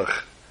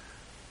Netzach.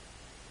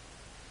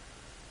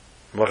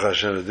 Macha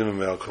Hashem Ledimim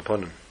Me'al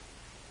Koponim.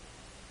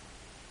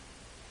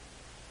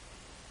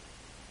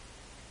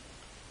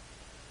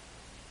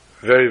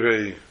 Very,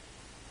 very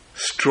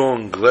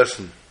strong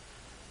lesson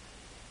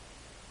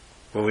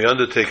when we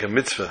undertake a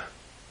mitzvah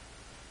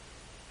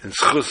in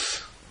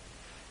zchus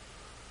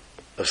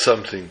of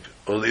something,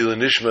 or l'ilui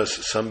nishmas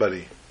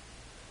somebody.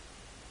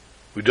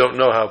 We don't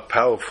know how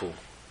powerful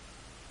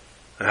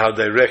and how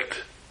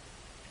direct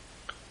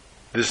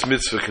this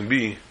mitzvah can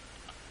be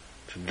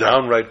to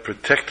downright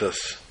protect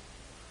us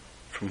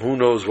from who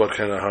knows what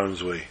kind of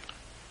harm's way.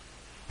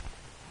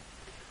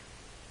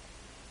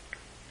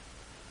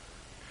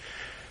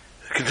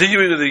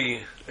 Continuing with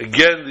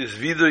this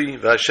vidui,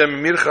 V'Hashem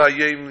mircha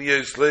yem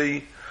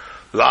liyoslei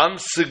la'am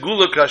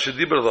segula kasher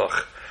diber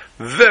lach.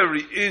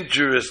 Very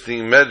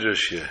interesting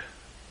medrash here.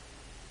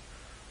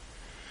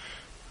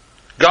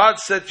 God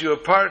set you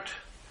apart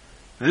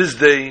this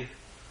day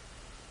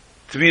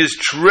to be His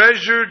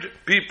treasured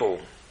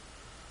people,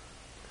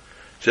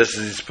 just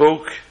as He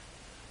spoke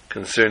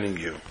concerning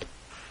you.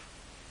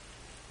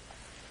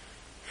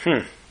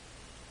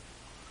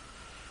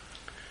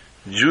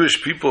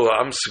 Jewish people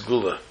are Am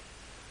Segula.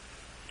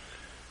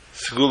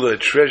 Segula,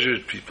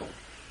 treasured people.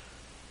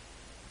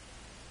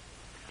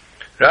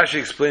 Rashi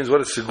explains what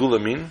does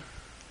Segula mean.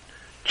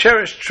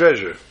 Cherished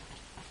treasure.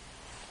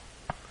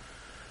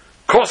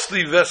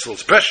 Costly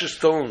vessels, precious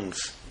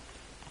stones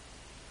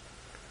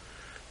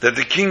that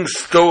the kings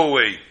stow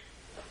away.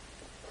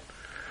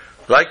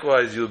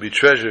 Likewise, you'll be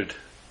treasured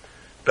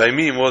by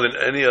me more than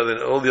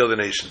all the other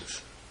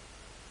nations.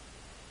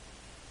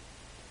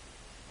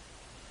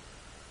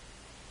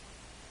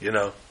 You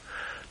know,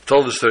 I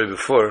told the story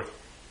before.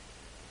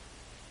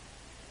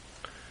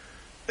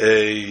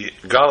 A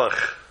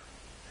Galach,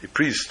 a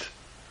priest,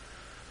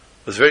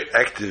 was very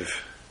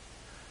active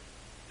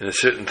in a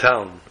certain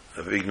town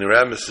of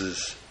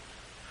ignoramuses,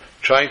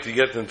 trying to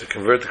get them to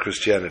convert to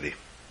Christianity.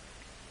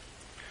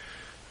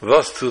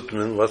 Was tut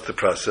man? What's the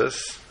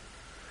process?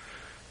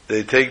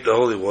 They take the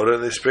holy water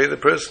and they spray the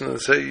person and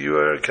say, "You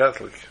are a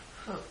Catholic."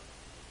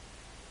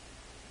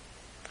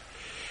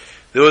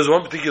 There was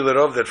one particular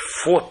Rav that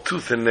fought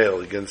tooth and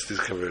nail against these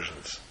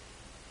conversions.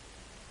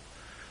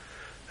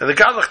 And the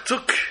Galach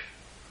took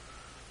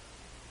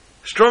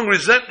strong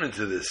resentment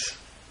to this.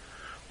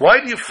 Why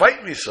do you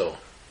fight me so?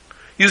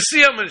 You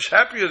see how much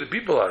happier the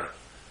people are.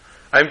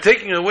 I'm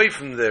taking away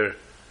from their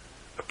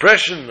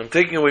oppression, I'm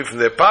taking away from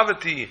their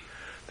poverty,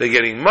 they're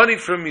getting money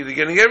from me, they're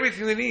getting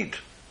everything they need.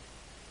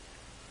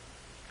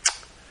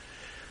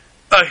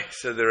 Ay,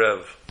 said the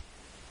Rav.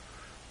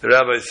 The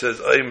rabbi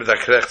says, ay, mit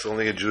krechs,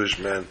 only a Jewish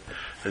man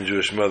and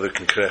Jewish mother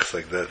can krechs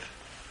like that.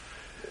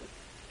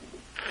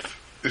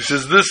 He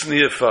says, listen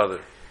here,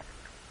 Father.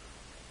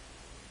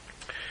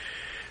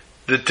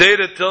 The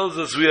Torah tells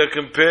us we are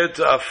compared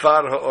to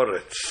afar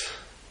ha'oretz,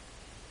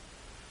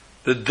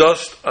 the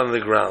dust on the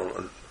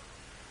ground.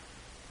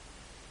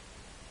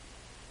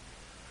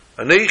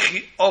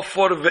 Anechi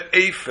ofor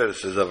ve'efer,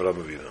 says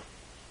Avraham Avinu.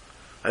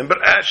 I'm but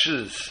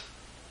ashes.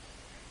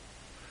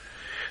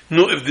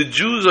 No, if the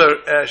Jews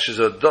are ashes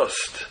or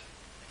dust,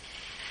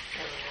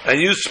 and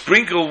you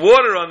sprinkle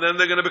water on them,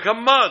 they're going to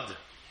become mud.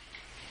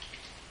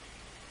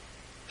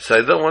 So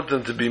I don't want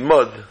them to be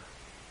mud.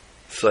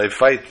 So I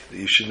fight.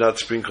 You should not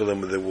sprinkle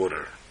them with the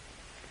water.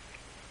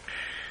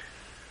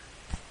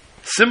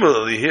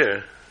 Similarly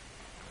here,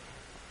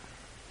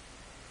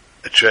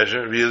 a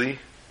treasure, really?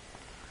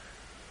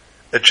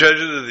 A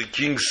treasure that the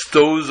king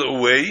stows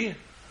away?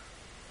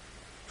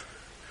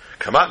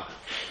 Come on.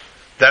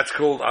 That's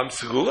called Am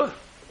Segula?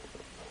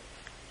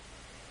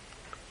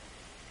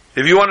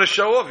 If you want to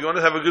show off, you want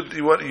to have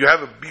you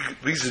have a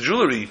big piece of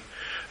jewelry,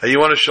 and you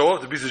want to show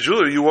off the piece of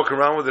jewelry, you walk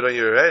around with it on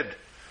your head,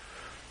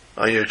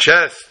 on your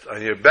chest,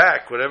 on your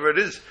back, whatever it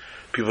is.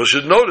 People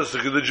should notice,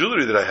 look at the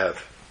jewelry that I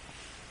have.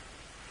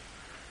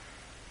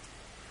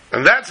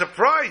 And that's a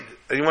pride.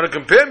 And you want to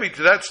compare me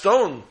to that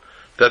stone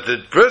that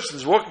the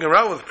person's walking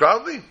around with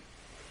proudly?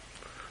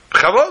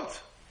 Chavot.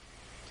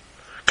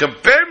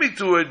 Compare me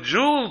to a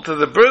jewel that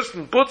the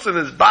person puts in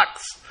his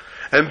box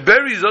and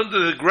buries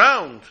under the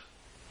ground.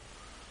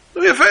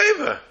 Do me a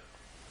favor.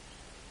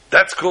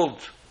 That's called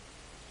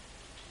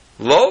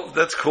love?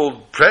 That's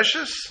called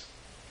precious?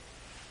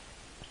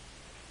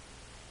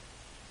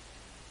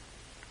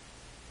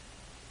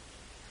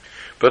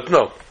 But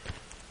no.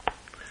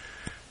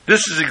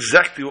 This is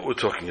exactly what we're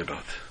talking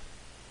about.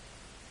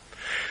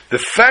 The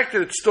fact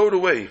that it's stowed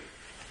away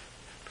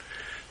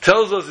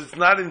tells us it's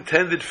not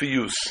intended for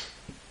use.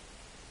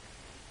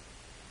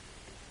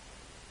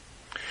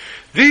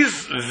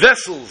 These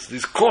vessels,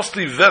 these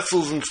costly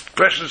vessels and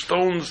precious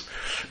stones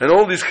and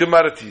all these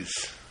commodities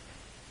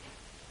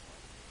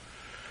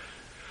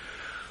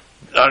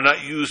are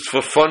not used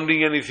for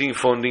funding anything,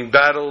 funding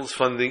battles,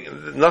 funding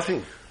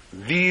nothing.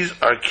 These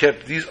are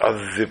kept, these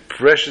are the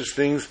precious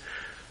things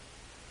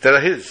that are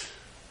his.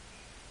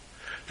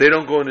 They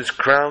don't go in his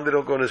crown, they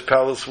don't go in his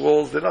palace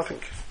walls, they're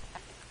nothing.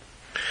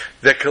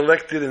 They're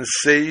collected and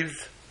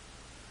saved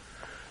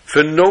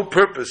for no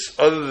purpose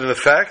other than the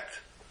fact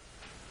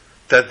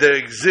that they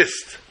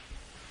exist.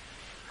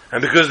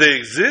 And because they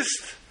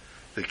exist,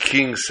 the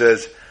king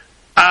says,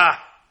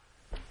 ah,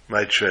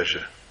 my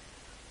treasure.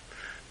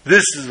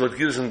 This is what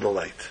gives him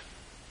delight.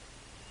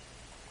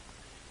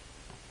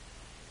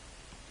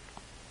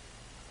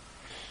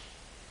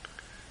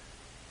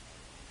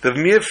 The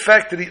mere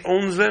fact that he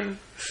owns them,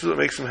 this is what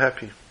makes him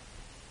happy.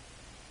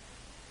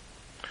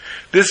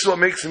 This is what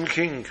makes him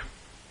king.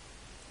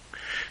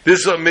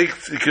 This is what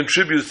he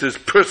contributes to his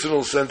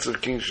personal sense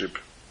of kingship.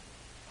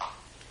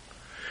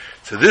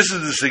 So this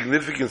is the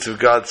significance of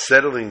God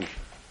setting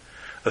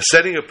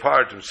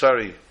apart,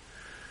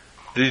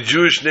 the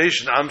Jewish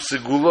nation, Am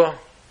Segula.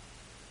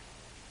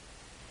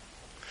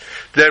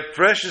 Their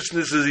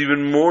preciousness is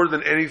even more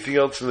than anything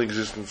else in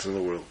existence in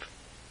the world.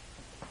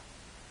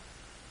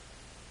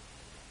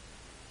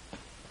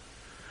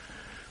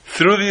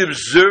 Through the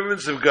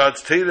observance of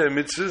God's Torah and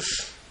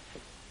mitzvahs,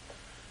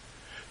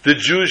 the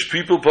Jewish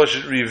people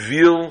should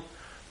reveal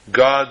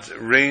God's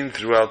reign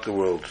throughout the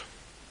world.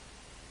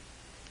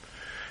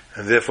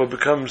 And therefore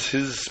becomes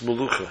his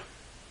Mulucha.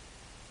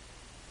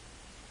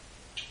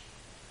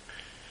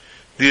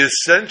 The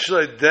essential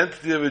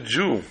identity of a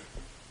Jew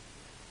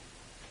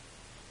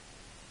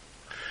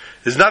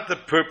is not the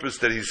purpose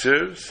that he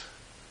serves,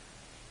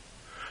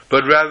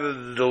 but rather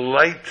the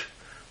delight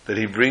that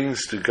he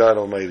brings to God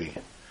Almighty,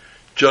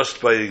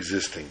 just by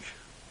existing.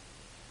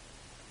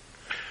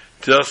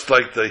 Just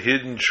like the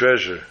hidden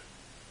treasure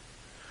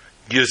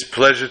gives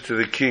pleasure to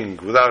the king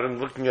without him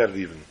looking at it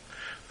even,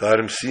 without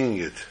him seeing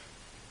it.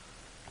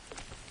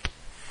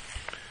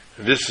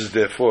 And this is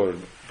therefore,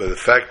 by the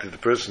fact that the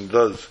person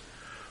does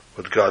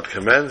what God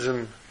commands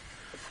him,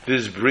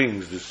 this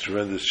brings this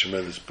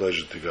tremendous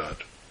pleasure to God.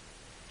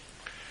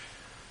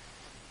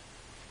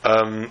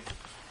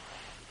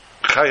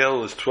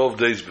 Chayil is 12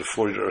 days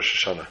before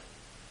Rosh Hashanah.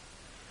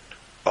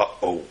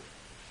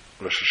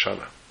 Rosh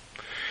Hashanah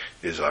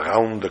is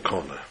around the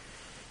corner.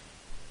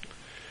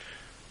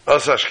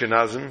 Us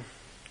Ashkenazim,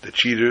 the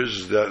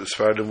cheaters that the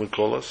Sfardim would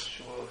call us,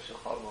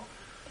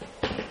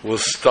 will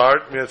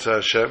start Mitzvah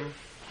Hashem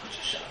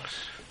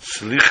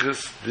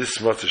Slichus this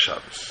Motzei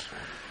Shabbos.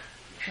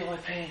 Feel my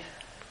pain.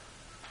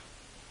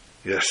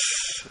 Yes,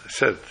 I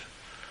said,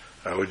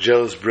 our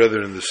jealous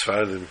brethren, the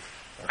Sfardim,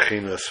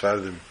 Achinu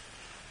Sfardim,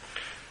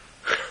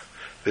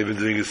 They've been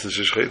doing it since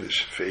Rosh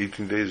Chodesh, for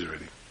 18 days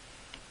already.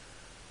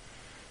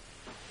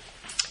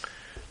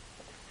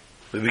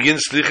 We begin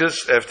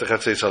Slichas after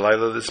Chatzei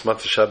Salayla, this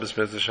Matzah Shabbos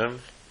Me'ez Hashem.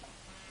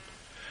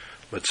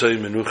 Matzah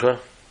Menucha.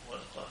 1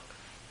 o'clock.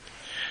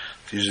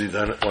 It's usually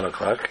done at 1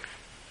 o'clock.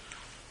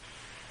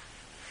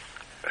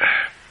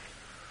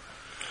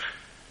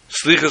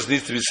 Slichas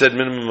needs to be said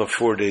minimum of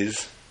 4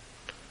 days.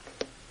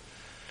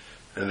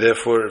 And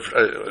therefore, if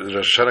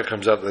Rosh Hashanah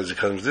comes out as it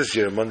comes this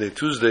year, Monday,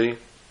 Tuesday,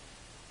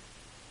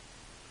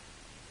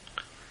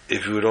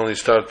 if you would only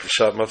start the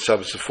Matzah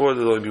Shabbos before,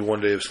 there will only be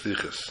 1 day of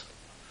Slichas.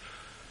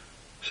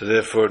 So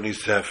therefore, it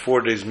needs to have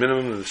 4 days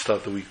minimum, and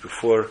start the week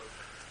before,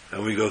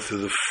 and we go through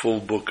the full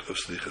book of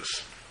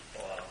Slichas.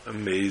 Wow.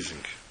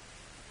 Amazing.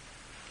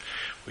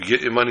 We get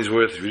your money's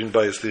worth. If you didn't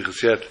buy a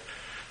Slichas yet,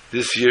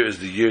 this year is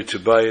the year to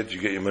buy it. You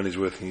get your money's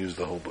worth and use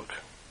the whole book.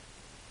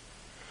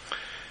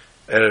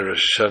 Erev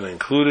Rosh Hashanah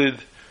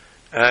included,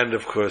 and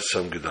of course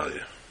some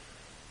Gedalia.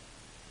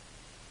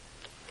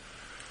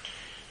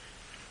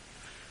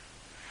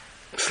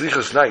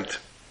 Slichas night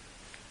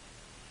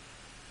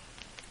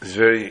is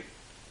very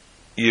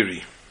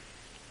eerie.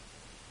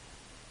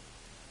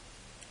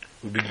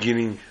 We're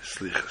beginning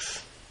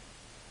Slichas.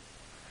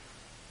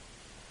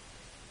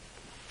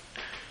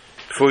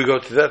 Before we go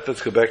to that,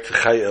 let's go back to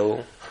Chai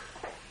El.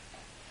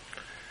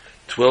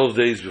 12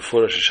 days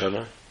before Rosh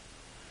Hashanah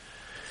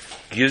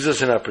gives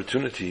us an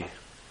opportunity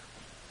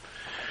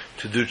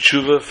to do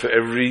tshuva for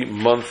every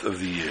month of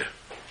the year.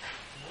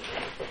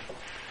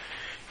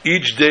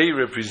 Each day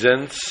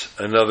represents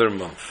another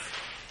month.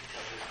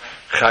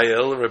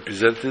 Chayel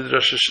represented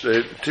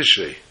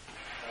Tishrei.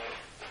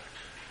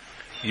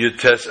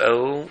 Yutes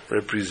El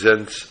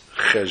represents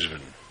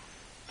Cheshvan.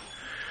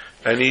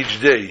 And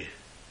each day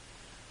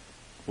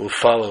will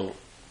follow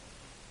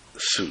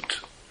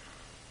suit.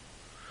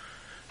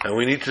 And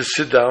we need to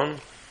sit down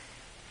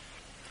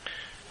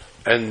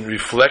and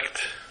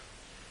reflect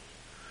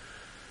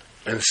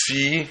and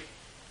see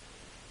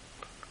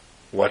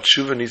what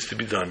tshuva needs to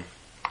be done.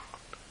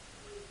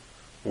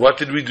 What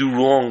did we do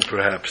wrong,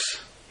 perhaps,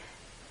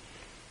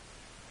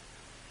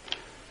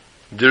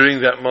 during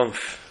that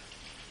month,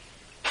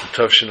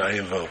 Tavshin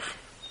Ayin Vav?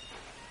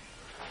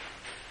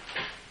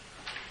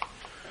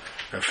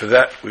 And for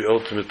that, we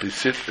ultimately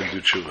sit and do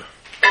tshuva.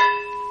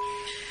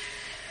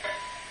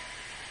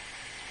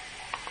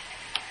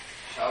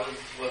 Shabbos is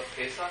what,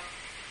 Pesach?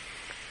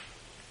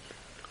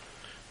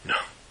 No.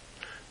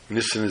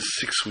 Nisan is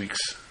 6 weeks,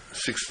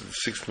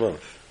 sixth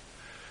month.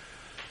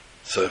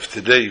 So if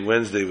today,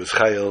 Wednesday, was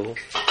Chayel,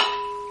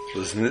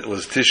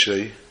 was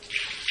Tishrei,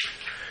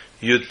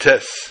 Yud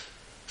Tes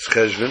is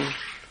Cheshvan,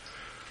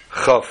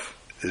 Chaf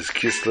is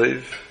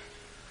Kislev,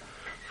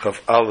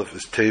 Chaf Aleph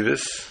is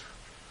Tevis,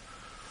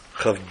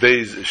 Chaf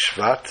Beis is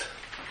Shvat,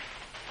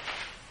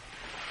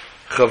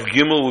 Chaf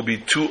Gimel will be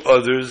 2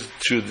 others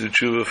to do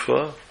tshuva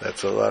for.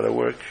 That's a lot of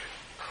work.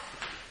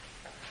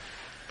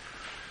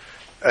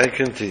 And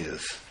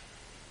continues.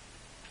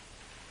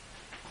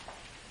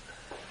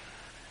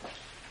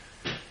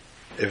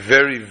 A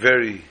very,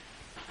 very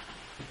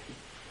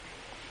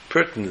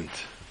pertinent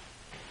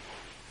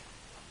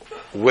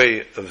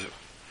way of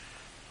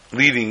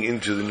leading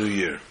into the new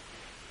year.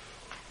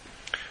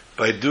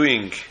 By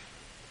doing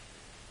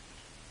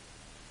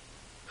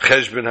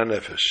Cheshbon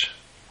HaNefesh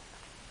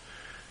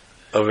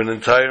of an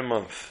entire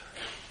month.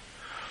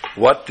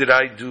 What did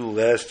I do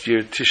last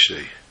year,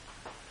 Tishrei?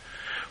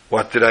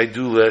 What did I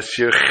do last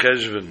year,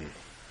 Cheshvan?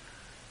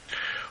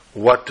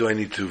 What do I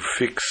need to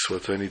fix?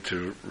 What do I need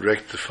to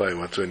rectify?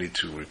 What do I need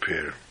to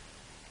repair?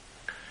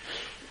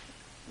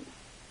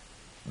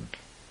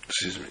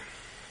 Excuse me.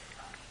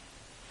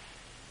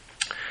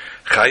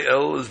 Chai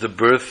El is the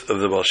birth of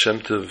the Baal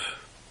Shem Tov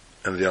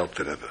and the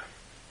Alter Rebbe.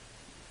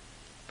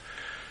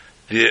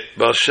 The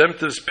Baal Shem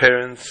Tov's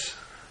parents,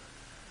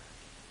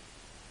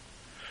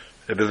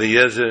 Rebbe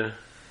Eliezer,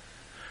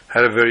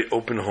 had a very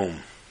open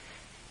home.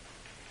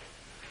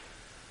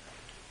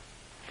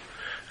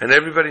 And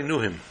everybody knew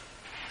him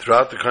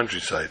throughout the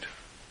countryside.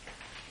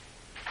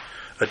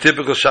 A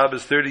typical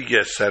Shabbos, 30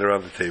 guests sat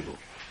around the table.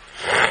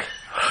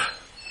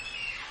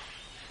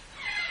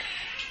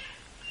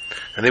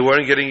 And they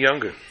weren't getting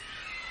younger.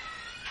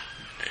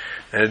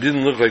 And it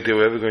didn't look like they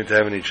were ever going to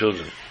have any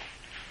children.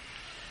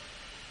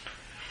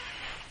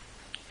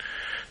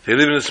 They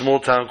live in a small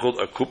town called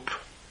Akup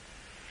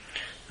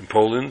in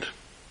Poland.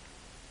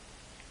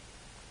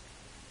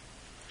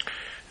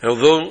 And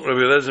although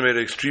Rabbi Eliezer made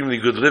an extremely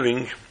good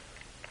living,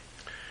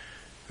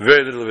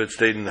 very little of it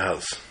stayed in the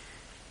house.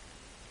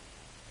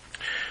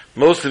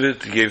 Most of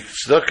it he gave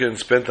tzedakah and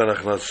spent on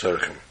achnat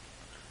tzarechim.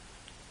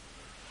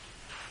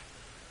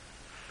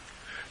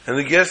 And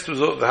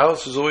the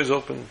house was always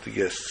open to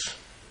guests.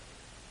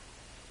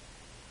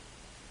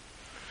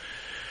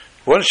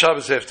 One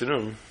Shabbos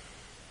afternoon,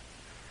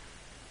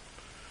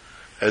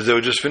 as they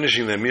were just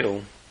finishing their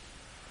meal,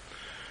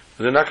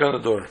 there was a knock on the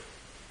door.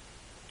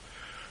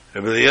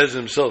 Rabbi Eliezer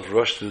himself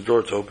rushed to the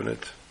door to open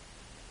it.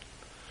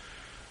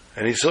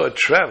 And he saw a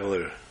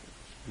traveler,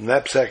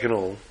 knapsack and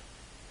all,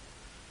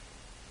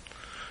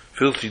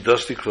 filthy,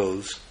 dusty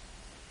clothes.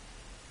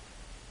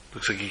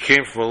 Looks like he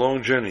came from a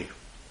long journey.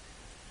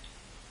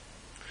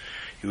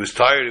 He was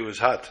tired, he was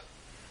hot.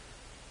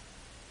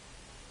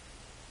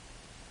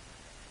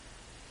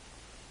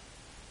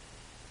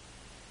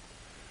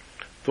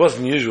 It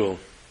wasn't usual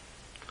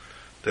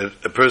that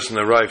a person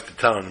arrived to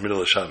town in the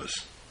middle of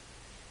Shabbos.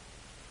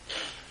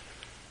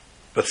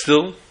 But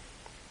still,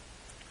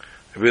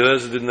 Rabbi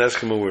Eliezer didn't ask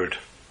him a word.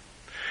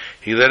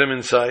 He led him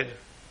inside.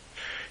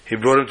 He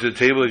brought him to the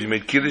table. Have you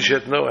made Kiddush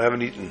yet? No, I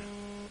haven't eaten.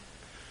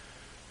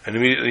 And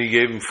immediately he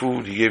gave him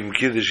food. He gave him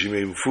Kiddush. He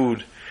made him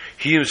food.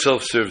 He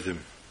himself served him.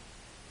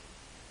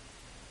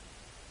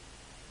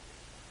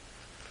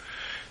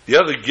 The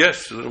other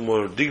guests, a little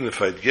more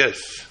dignified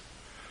guests,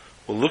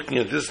 were looking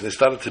at this and they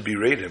started to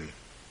berate him.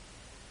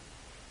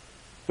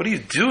 What are you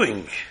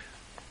doing?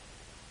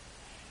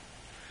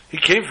 He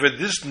came from a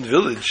distant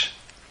village.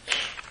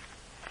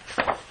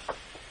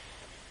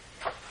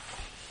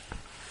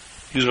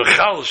 He was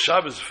Mechal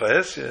Shabbos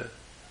Fahesia.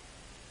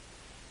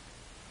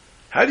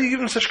 How do you give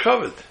him such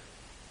covet?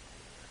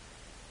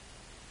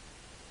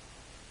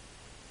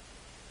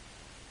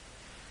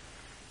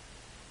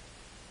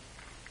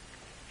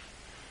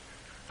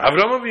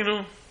 Avraham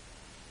Avinu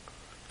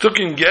took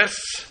in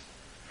guests,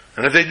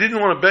 and if they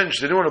didn't want to bench,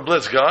 they didn't want to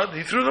bless God,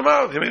 he threw them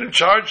out. He made them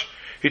charge.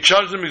 He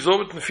charged them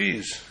exorbitant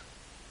fees.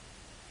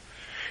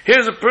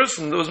 Here's a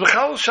person that was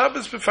Mechal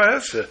Shabbos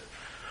B'Fahesia,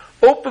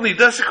 openly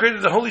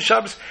desecrated the holy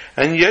Shabbos,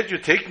 and yet you're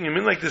taking him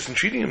in like this and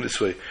treating him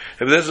this way.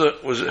 Eliezer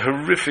was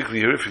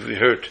horrifically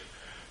hurt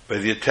by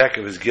the attack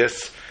of his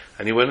guests,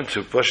 and he went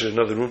into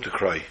another room to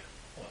cry.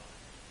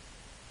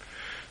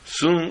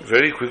 Soon,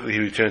 very quickly, he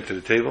returned to the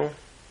table.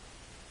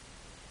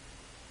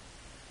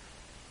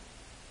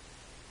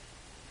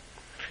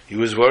 He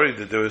was worried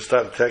that they would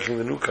start attacking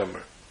the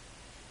newcomer.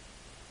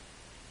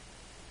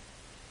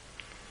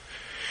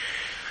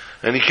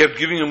 And he kept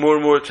giving him more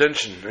and more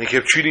attention, and he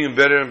kept treating him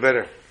better and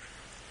better.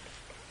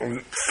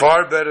 And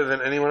far better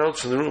than anyone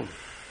else in the room.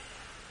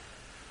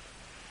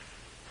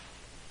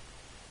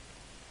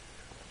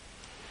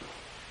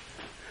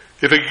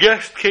 If a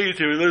guest came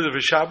to Eliezer for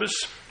Shabbos,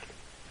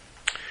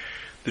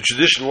 the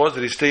tradition was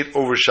that he stayed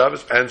over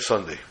Shabbos and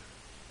Sunday.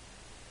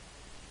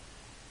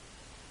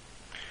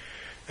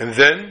 And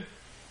then,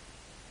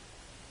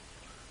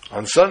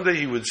 on Sunday,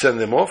 he would send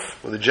them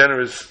off with a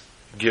generous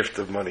gift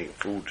of money,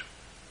 food.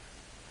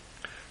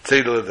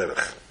 Tzedel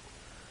Derech.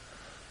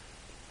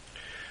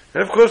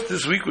 And of course,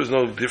 this week was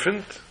no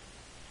different.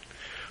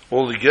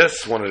 All the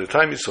guests, one at a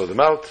time, he saw them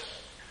out.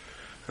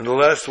 And the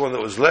last one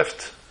that was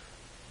left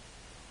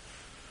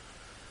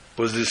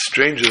was this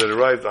stranger that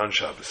arrived on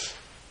Shabbos.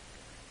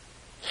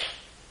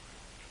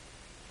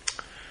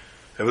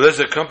 And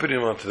Eliezer accompanied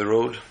him onto the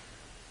road,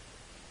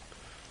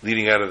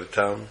 leading out of the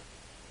town.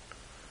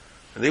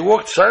 And they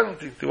walked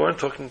silently. They weren't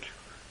talking.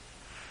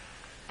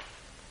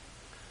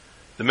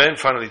 The man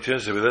finally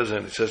turns to Eliezer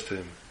and he says to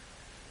him,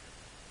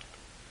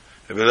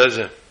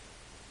 Eliezer,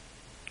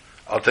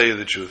 I'll tell you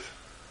the truth.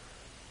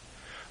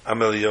 I'm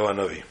Eliyahu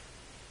Hanavi.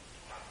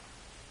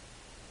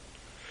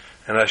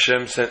 And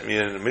Hashem sent me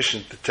on a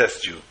mission to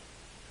test you.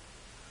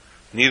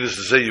 Needless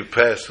to say, you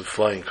passed with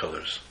flying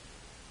colors.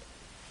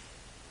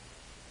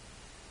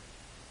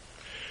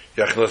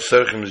 Yachnos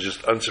Serchim is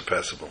just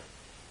unsurpassable.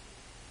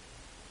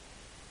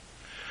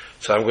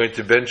 So I'm going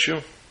to bench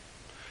you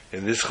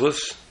in this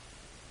chus.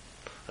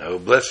 I will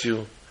bless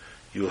you.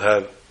 You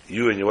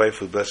and your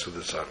wife will bless with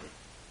the son.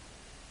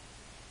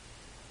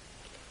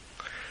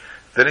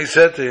 Then he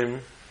said to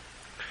him,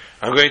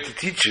 I'm going to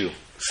teach you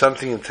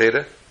something in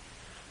Torah,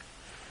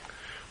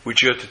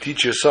 which you have to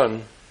teach your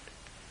son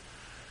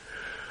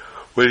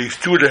when he's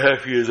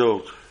 2.5 years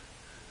old.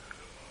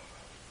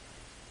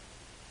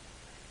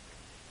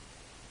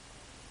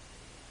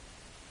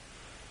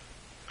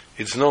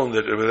 It's known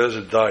that Rebbe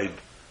Eliezer died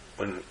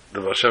when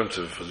the Baal Shem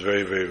Tov was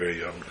very, very, very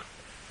young.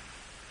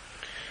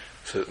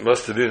 So it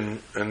must have been,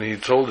 and he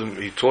taught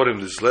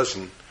him this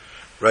lesson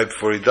right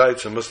before he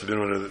died, so it must have been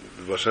when the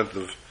Baal Shem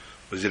Tov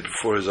was yet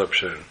before his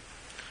upshare.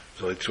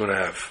 It was only 2.5. I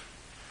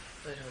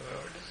don't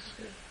remember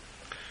this.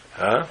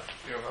 Huh?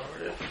 You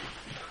remembered it?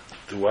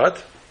 The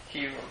what?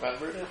 He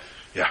remembered it?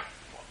 Yeah.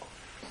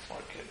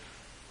 Smart kid.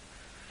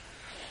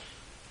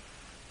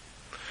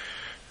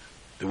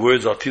 The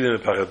words Altinim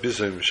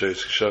Parabissim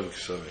Sheis Kishav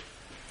Kisavi.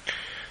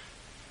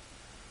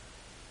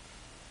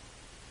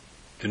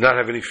 Do not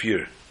have any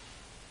fear.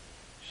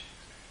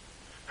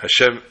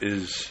 Hashem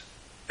is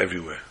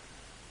everywhere.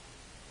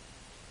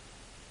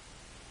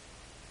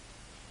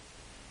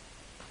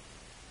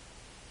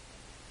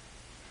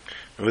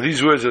 And with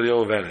these words, they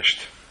all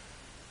vanished.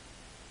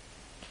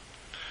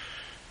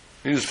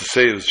 Needless to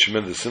say, it was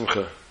tremendous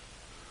simcha,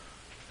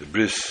 the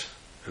bris,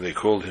 and they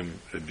called him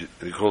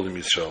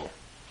Yisrael.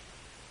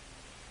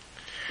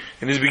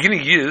 In his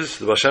beginning years,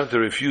 the Baal Shem Tov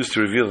refused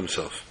to reveal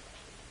himself.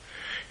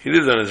 He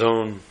lived on his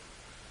own.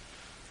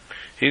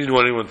 He didn't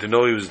want anyone to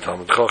know he was a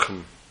Talmud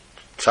Chacham,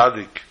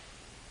 tzaddik.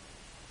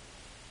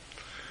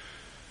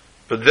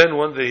 But then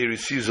one day he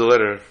receives a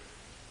letter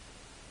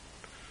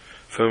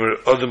from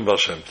Adam Baal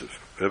Shem Tov,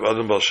 Reb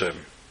Adam Baal Shem.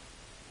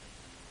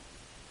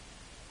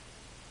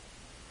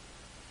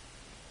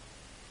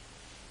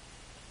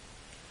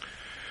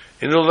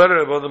 In the letter,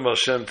 Avodah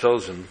Hashem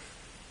tells him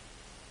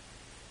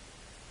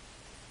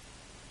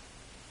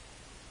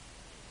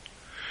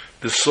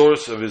the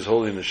source of his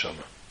holy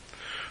neshama,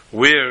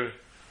 where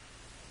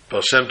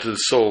Baal Shem to the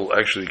soul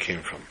actually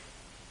came from.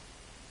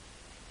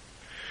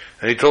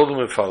 And he told him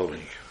the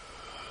following: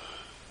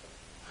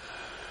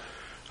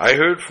 I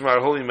heard from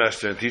our holy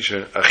master and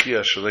teacher,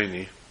 Achia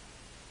Shaleni,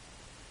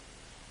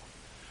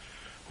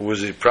 who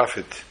was a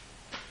prophet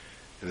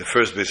in the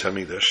first Beis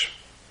Hamikdash.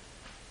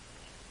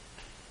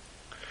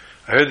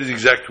 I heard these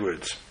exact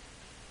words.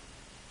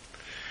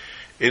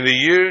 In the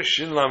year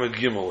Shin Lamed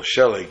Gimel,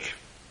 Sheleg,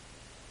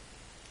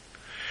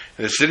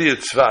 in the city of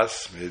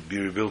Tzvas, may it be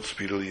rebuilt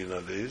speedily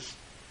nowadays,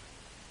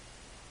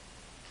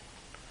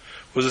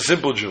 was a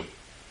simple Jew.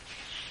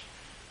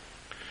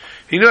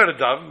 He knew how to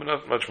daven, but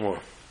not much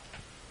more.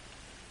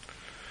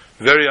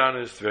 Very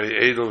honest,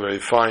 very edel, very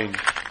fine,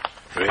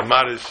 very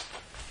modest.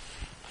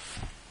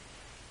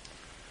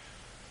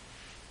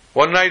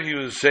 One night he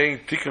was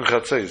saying Tikkun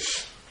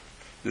Chatzos.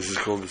 This is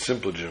called the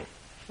simple Jew.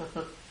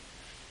 And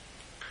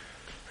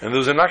there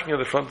was a knocking at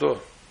the front door.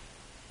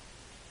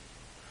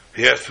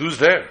 He asked, who's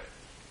there?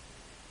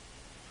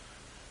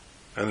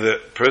 And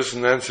the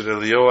person answered,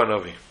 Eliyahu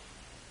Hanavi.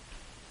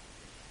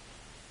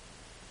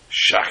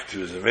 Shocked, he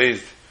was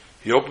amazed.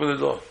 He opened the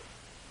door.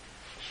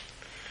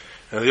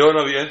 And Eliyahu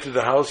Hanavi entered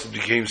the house. It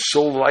became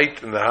so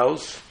light in the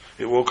house,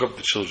 it woke up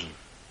the children.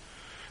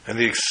 And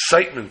the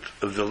excitement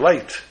of the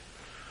light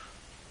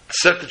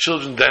set the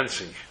children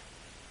dancing.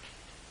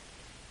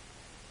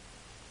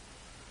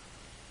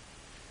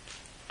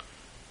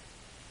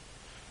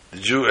 The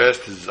Jew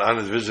asked his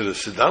honest visitor,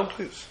 sit down,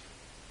 please.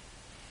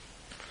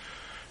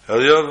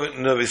 Eliyahu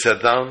Hanavi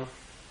sat down,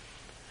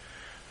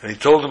 and he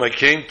told him, I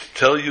came to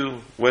tell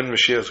you when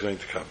Mashiach is going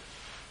to come.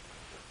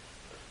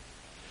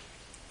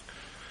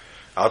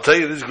 I'll tell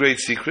you this great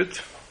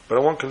secret, but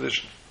on one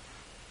condition.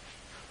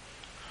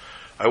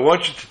 I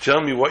want you to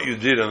tell me what you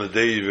did on the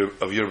day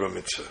of your Bar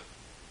Mitzvah.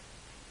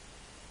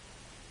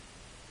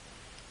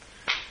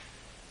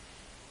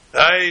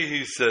 Aye,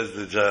 he says,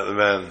 the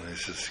man, he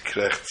says,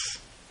 krechts.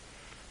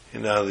 You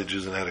know how the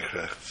Jews know how to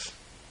krechts.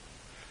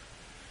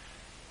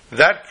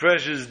 That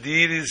precious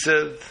deed, he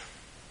said,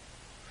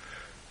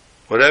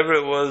 whatever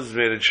it was,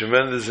 made a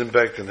tremendous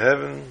impact in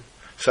heaven.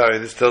 Sorry,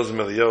 this tells him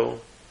Eliyahu.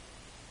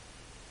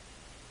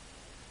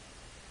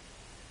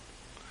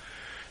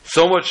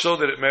 So much so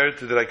that it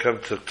merited that I come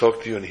to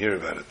talk to you and hear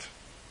about it.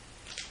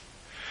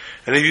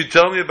 And if you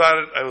tell me about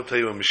it, I will tell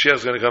you when Mashiach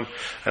is going to come,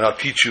 and I'll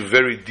teach you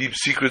very deep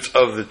secrets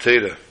of the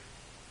Torah.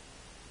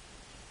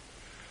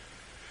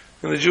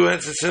 And the Jew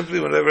answered simply,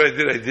 whatever I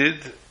did, I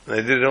did. And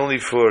I did it only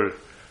for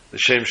the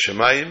Shem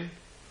Shemayim,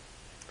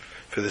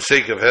 for the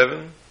sake of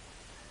heaven.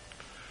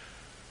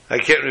 I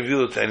can't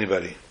reveal it to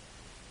anybody.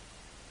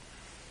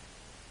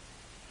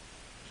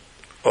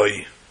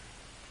 Oi.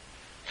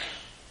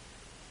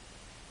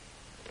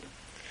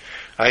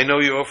 I know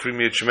you're offering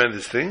me a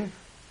tremendous thing.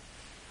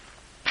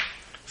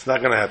 It's not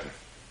going to happen.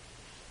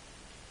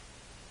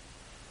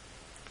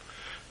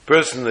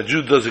 Person, the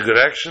Jew does a good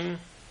action,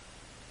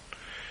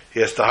 he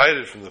has to hide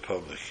it from the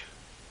public.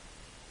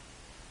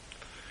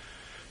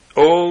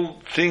 All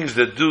things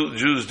that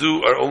Jews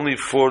do are only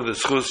for the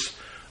schus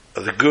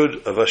of the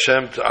good of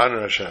Hashem, to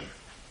honor Hashem.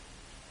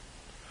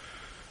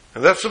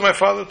 And that's what my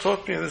father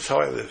taught me, and that's how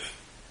I live.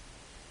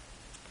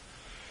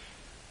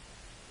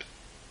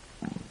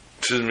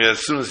 Excuse me,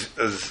 as soon as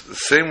the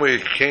same way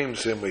he came,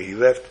 same way he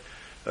left,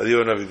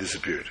 Eliyahu Hanavi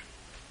disappeared.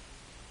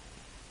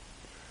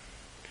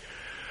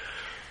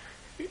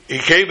 He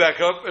came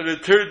back up and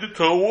it turned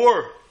into a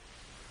war.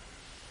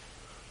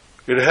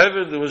 In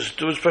heaven there was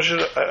pressure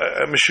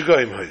a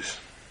Meshugayim Hais.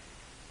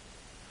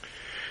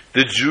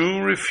 The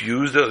Jew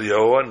refused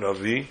Eliyahu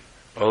Hanavi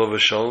Olav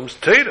Shalom's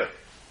Torah.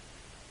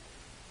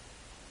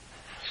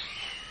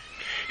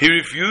 He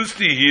refused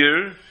to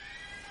hear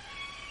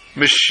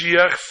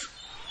Mashiach's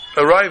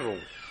arrival.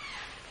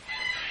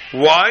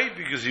 Why?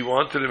 Because he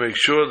wanted to make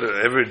sure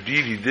that every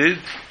deed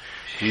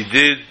he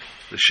did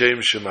the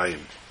Shem Shemayim.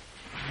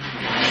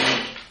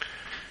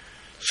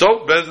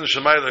 So Bezdin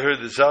Shemayla heard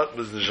this out.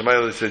 Bezdin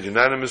Shemayla said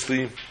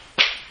unanimously,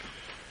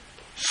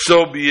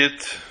 so be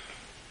it.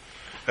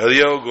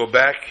 Eliyahu, go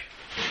back,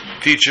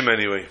 teach him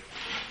anyway.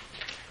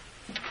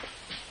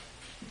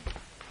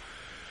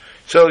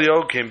 So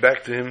Eliyahu came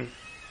back to him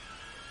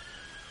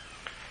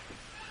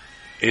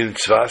in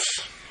Tzvas,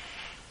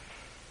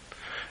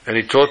 and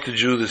he taught the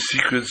Jew the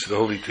secrets of the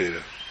Holy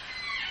Torah,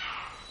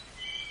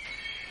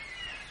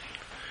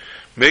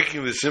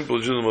 making the simple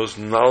Jew the most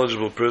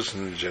knowledgeable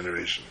person in the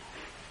generation.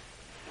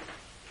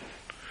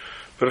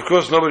 But of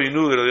course nobody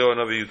knew that Eliyahu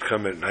Hanavi would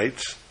come at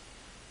night.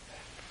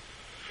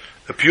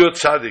 A pure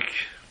tzaddik,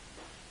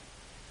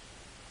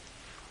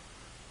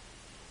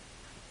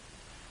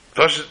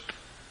 Pashut,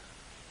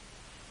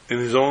 in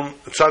his own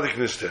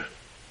tzaddikness there.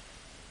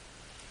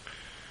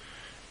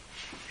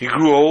 He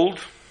grew old,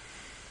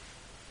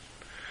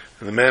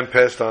 and the man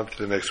passed on to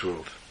the next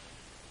world.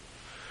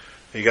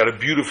 He got a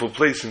beautiful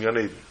place in Gan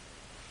Eden,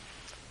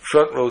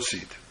 front row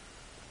seat,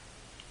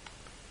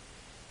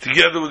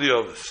 together with the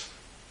others.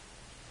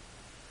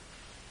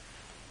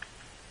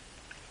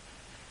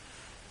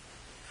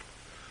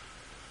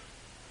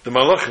 the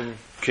Malachim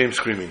came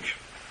screaming.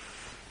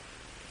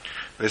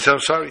 They said, I'm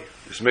sorry,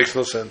 this makes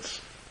no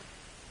sense.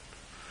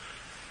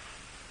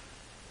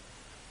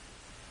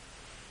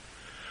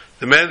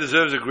 The man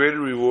deserves a greater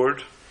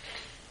reward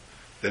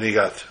than he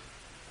got.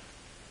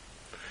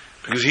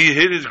 Because he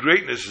hid his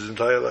greatness his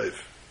entire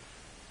life.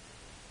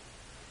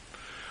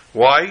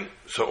 Why?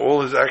 So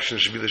all his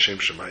actions should be l'shem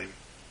shamayim.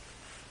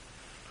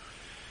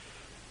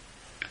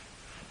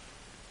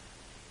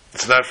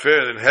 It's not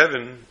fair that in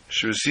heaven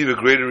should receive a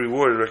greater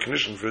reward and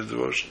recognition for his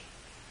devotion.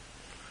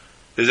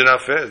 Is it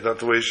not fair? Is that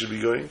the way it should be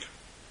going?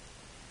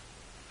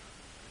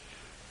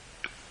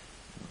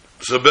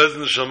 So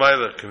Bezdin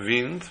Shalmaila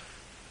convened,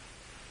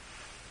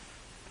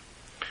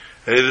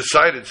 and they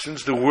decided,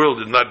 since the world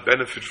did not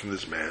benefit from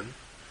this man,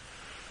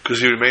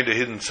 because he remained a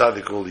hidden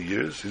tzaddik all the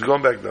years, he's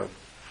going back down.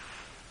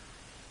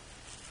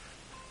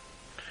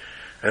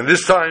 And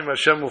this time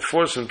Hashem will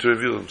force him to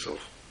reveal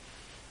himself.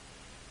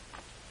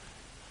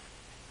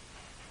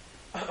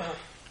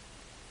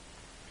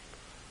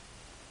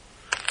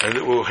 And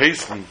it will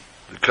hasten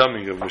the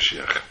coming of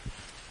Mashiach.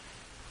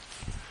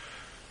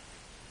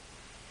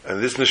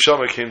 And this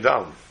neshama came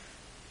down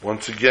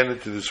once again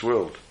into this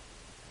world.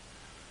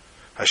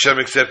 Hashem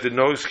accepted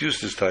no excuse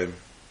this time.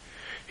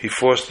 He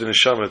forced the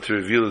neshama to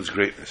reveal its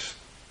greatness.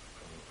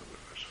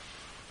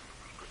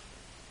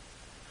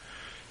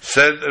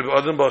 Said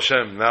Adam Baal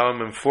Shem, now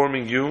I'm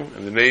informing you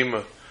in the name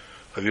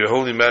of your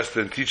holy master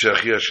and teacher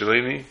Achia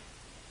Shaleni,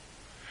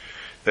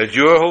 that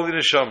your holy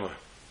neshama,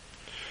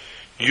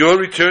 your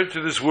return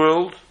to this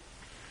world,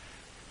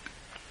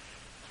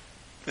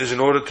 is in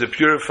order to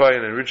purify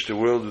and enrich the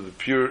world with the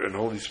pure and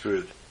Holy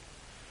Spirit.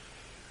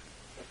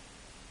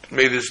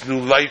 May this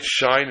new light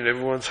shine in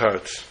everyone's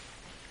hearts,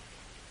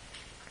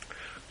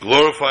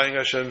 glorifying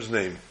Hashem's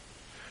name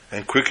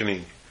and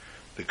quickening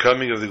the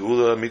coming of the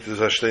Geula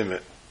Mitzvah Hashlema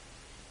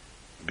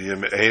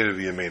B'Yameinu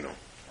B'Yameinu.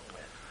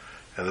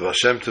 And the Baal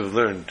Shem Tov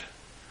learned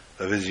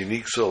of his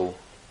unique soul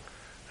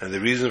and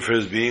the reason for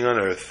his being on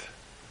earth,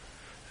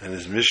 and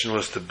his mission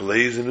was to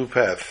blaze a new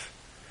path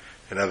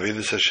in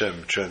Avodas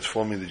Hashem,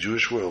 transforming the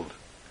Jewish world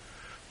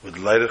with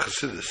light of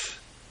Chassidus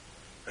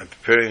and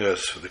preparing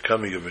us for the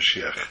coming of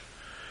Mashiach.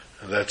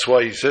 And that's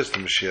why he says to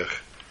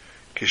Mashiach,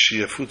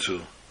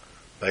 Kishiyafutzu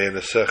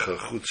Vayanasecha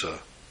Chutza.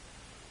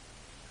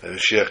 And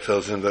Mashiach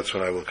tells him, that's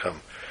when I will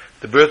come.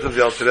 The birth of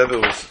the Alter Rebbe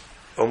was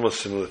almost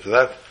similar to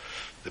that.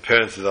 The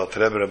parents of the Alter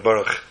Rebbe, Reb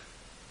Baruch,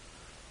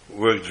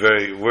 worked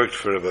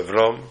for Reb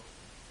Avram,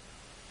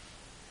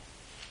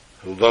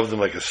 who loved him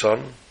like a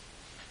son,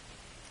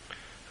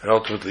 and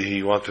ultimately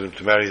he wanted him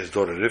to marry his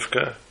daughter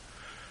Rivka.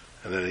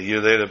 And then a year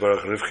later,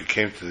 Baruch and Rivka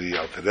came to the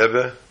Alter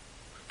Rebbe,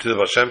 to the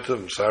Baal Shem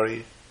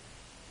Tov,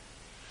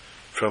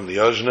 from the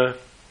Ojna,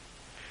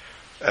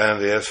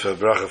 and they asked for a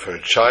bracha for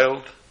a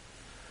child,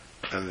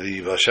 and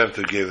the Baal Shem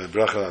Tov gave them a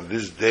bracha on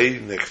this day,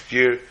 next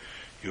year,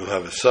 you will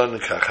have a son,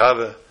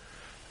 Kachava.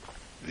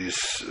 This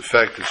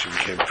fact that she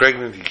became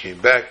pregnant, he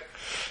came back,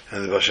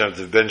 and the Baal Shem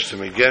Tov benched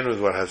him again with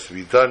what has to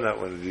be done, not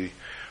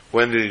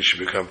when did she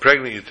become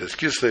pregnant, Yutas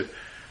Kislev.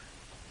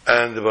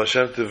 And the Baal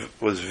Shem Tov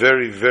was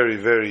very, very,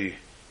 very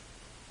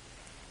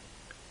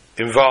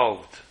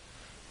involved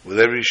with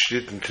every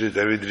shlit and trit,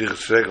 every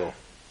drichus regel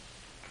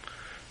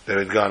that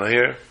had gone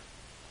here.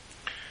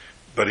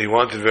 But he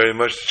wanted very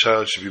much the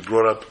child should be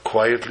brought up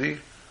quietly,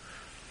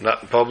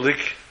 not in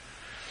public.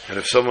 And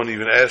if someone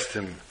even asked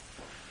him,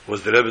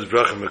 was the Rebbe's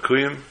bracha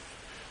mekuyim,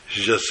 he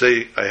should just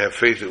say, I have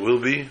faith it will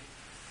be.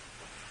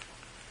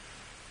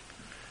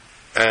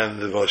 And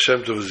the Baal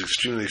Shem Tov was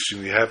extremely,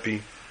 extremely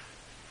happy.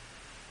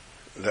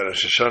 That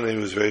Rosh Hashanah, he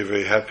was very,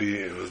 very happy.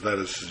 It was not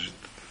as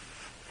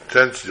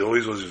intense. It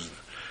always was. The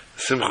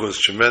simcha was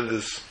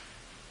tremendous.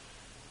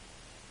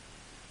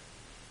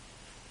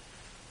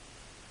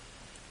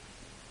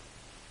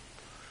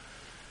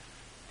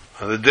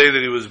 On the day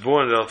that he was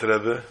born at Alter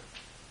Rebbe,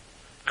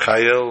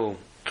 Chayel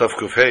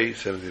Tavkuf Hey,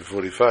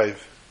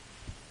 1745,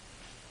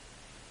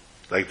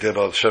 like the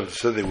Baal Shem Tov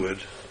said they would,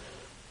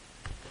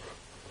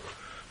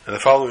 and the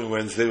following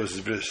Wednesday was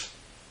his bris.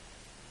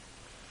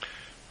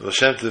 The Baal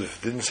Shem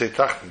Tov didn't say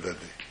Tachton that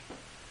day,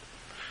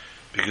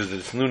 because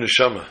this new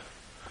neshama,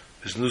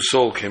 his new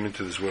soul came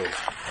into this world.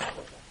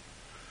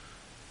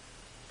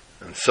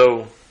 And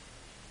so,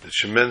 the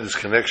tremendous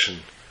connection,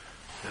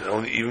 and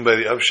only even by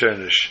the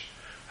Abshernish,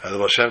 how the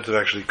Baal Shem Tov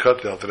actually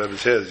cut the Alter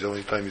Rebbe's hair, is the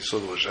only time he saw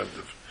the Baal Shem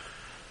Tov.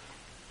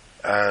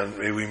 And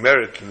may we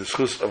merit in the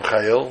schus of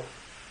Chayil,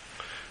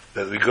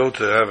 that we go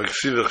to have a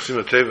Ksiva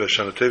Chsima Teva,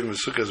 Shana Teva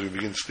Mesukah, as we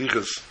begin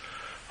Slichas,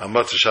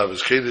 Amatzah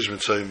Shabbos Chedesh,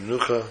 Mitzayim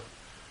Menucha,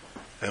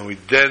 and we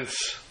dance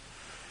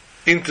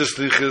into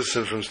Slichas,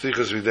 and from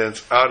Slichas we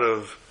dance out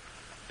of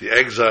the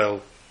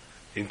exile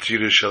into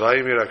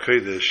Yerushalayim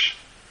Yerakodesh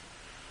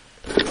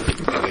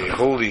in a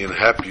holy and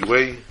happy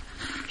way.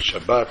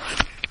 Shabbat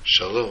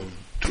Shalom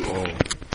to all.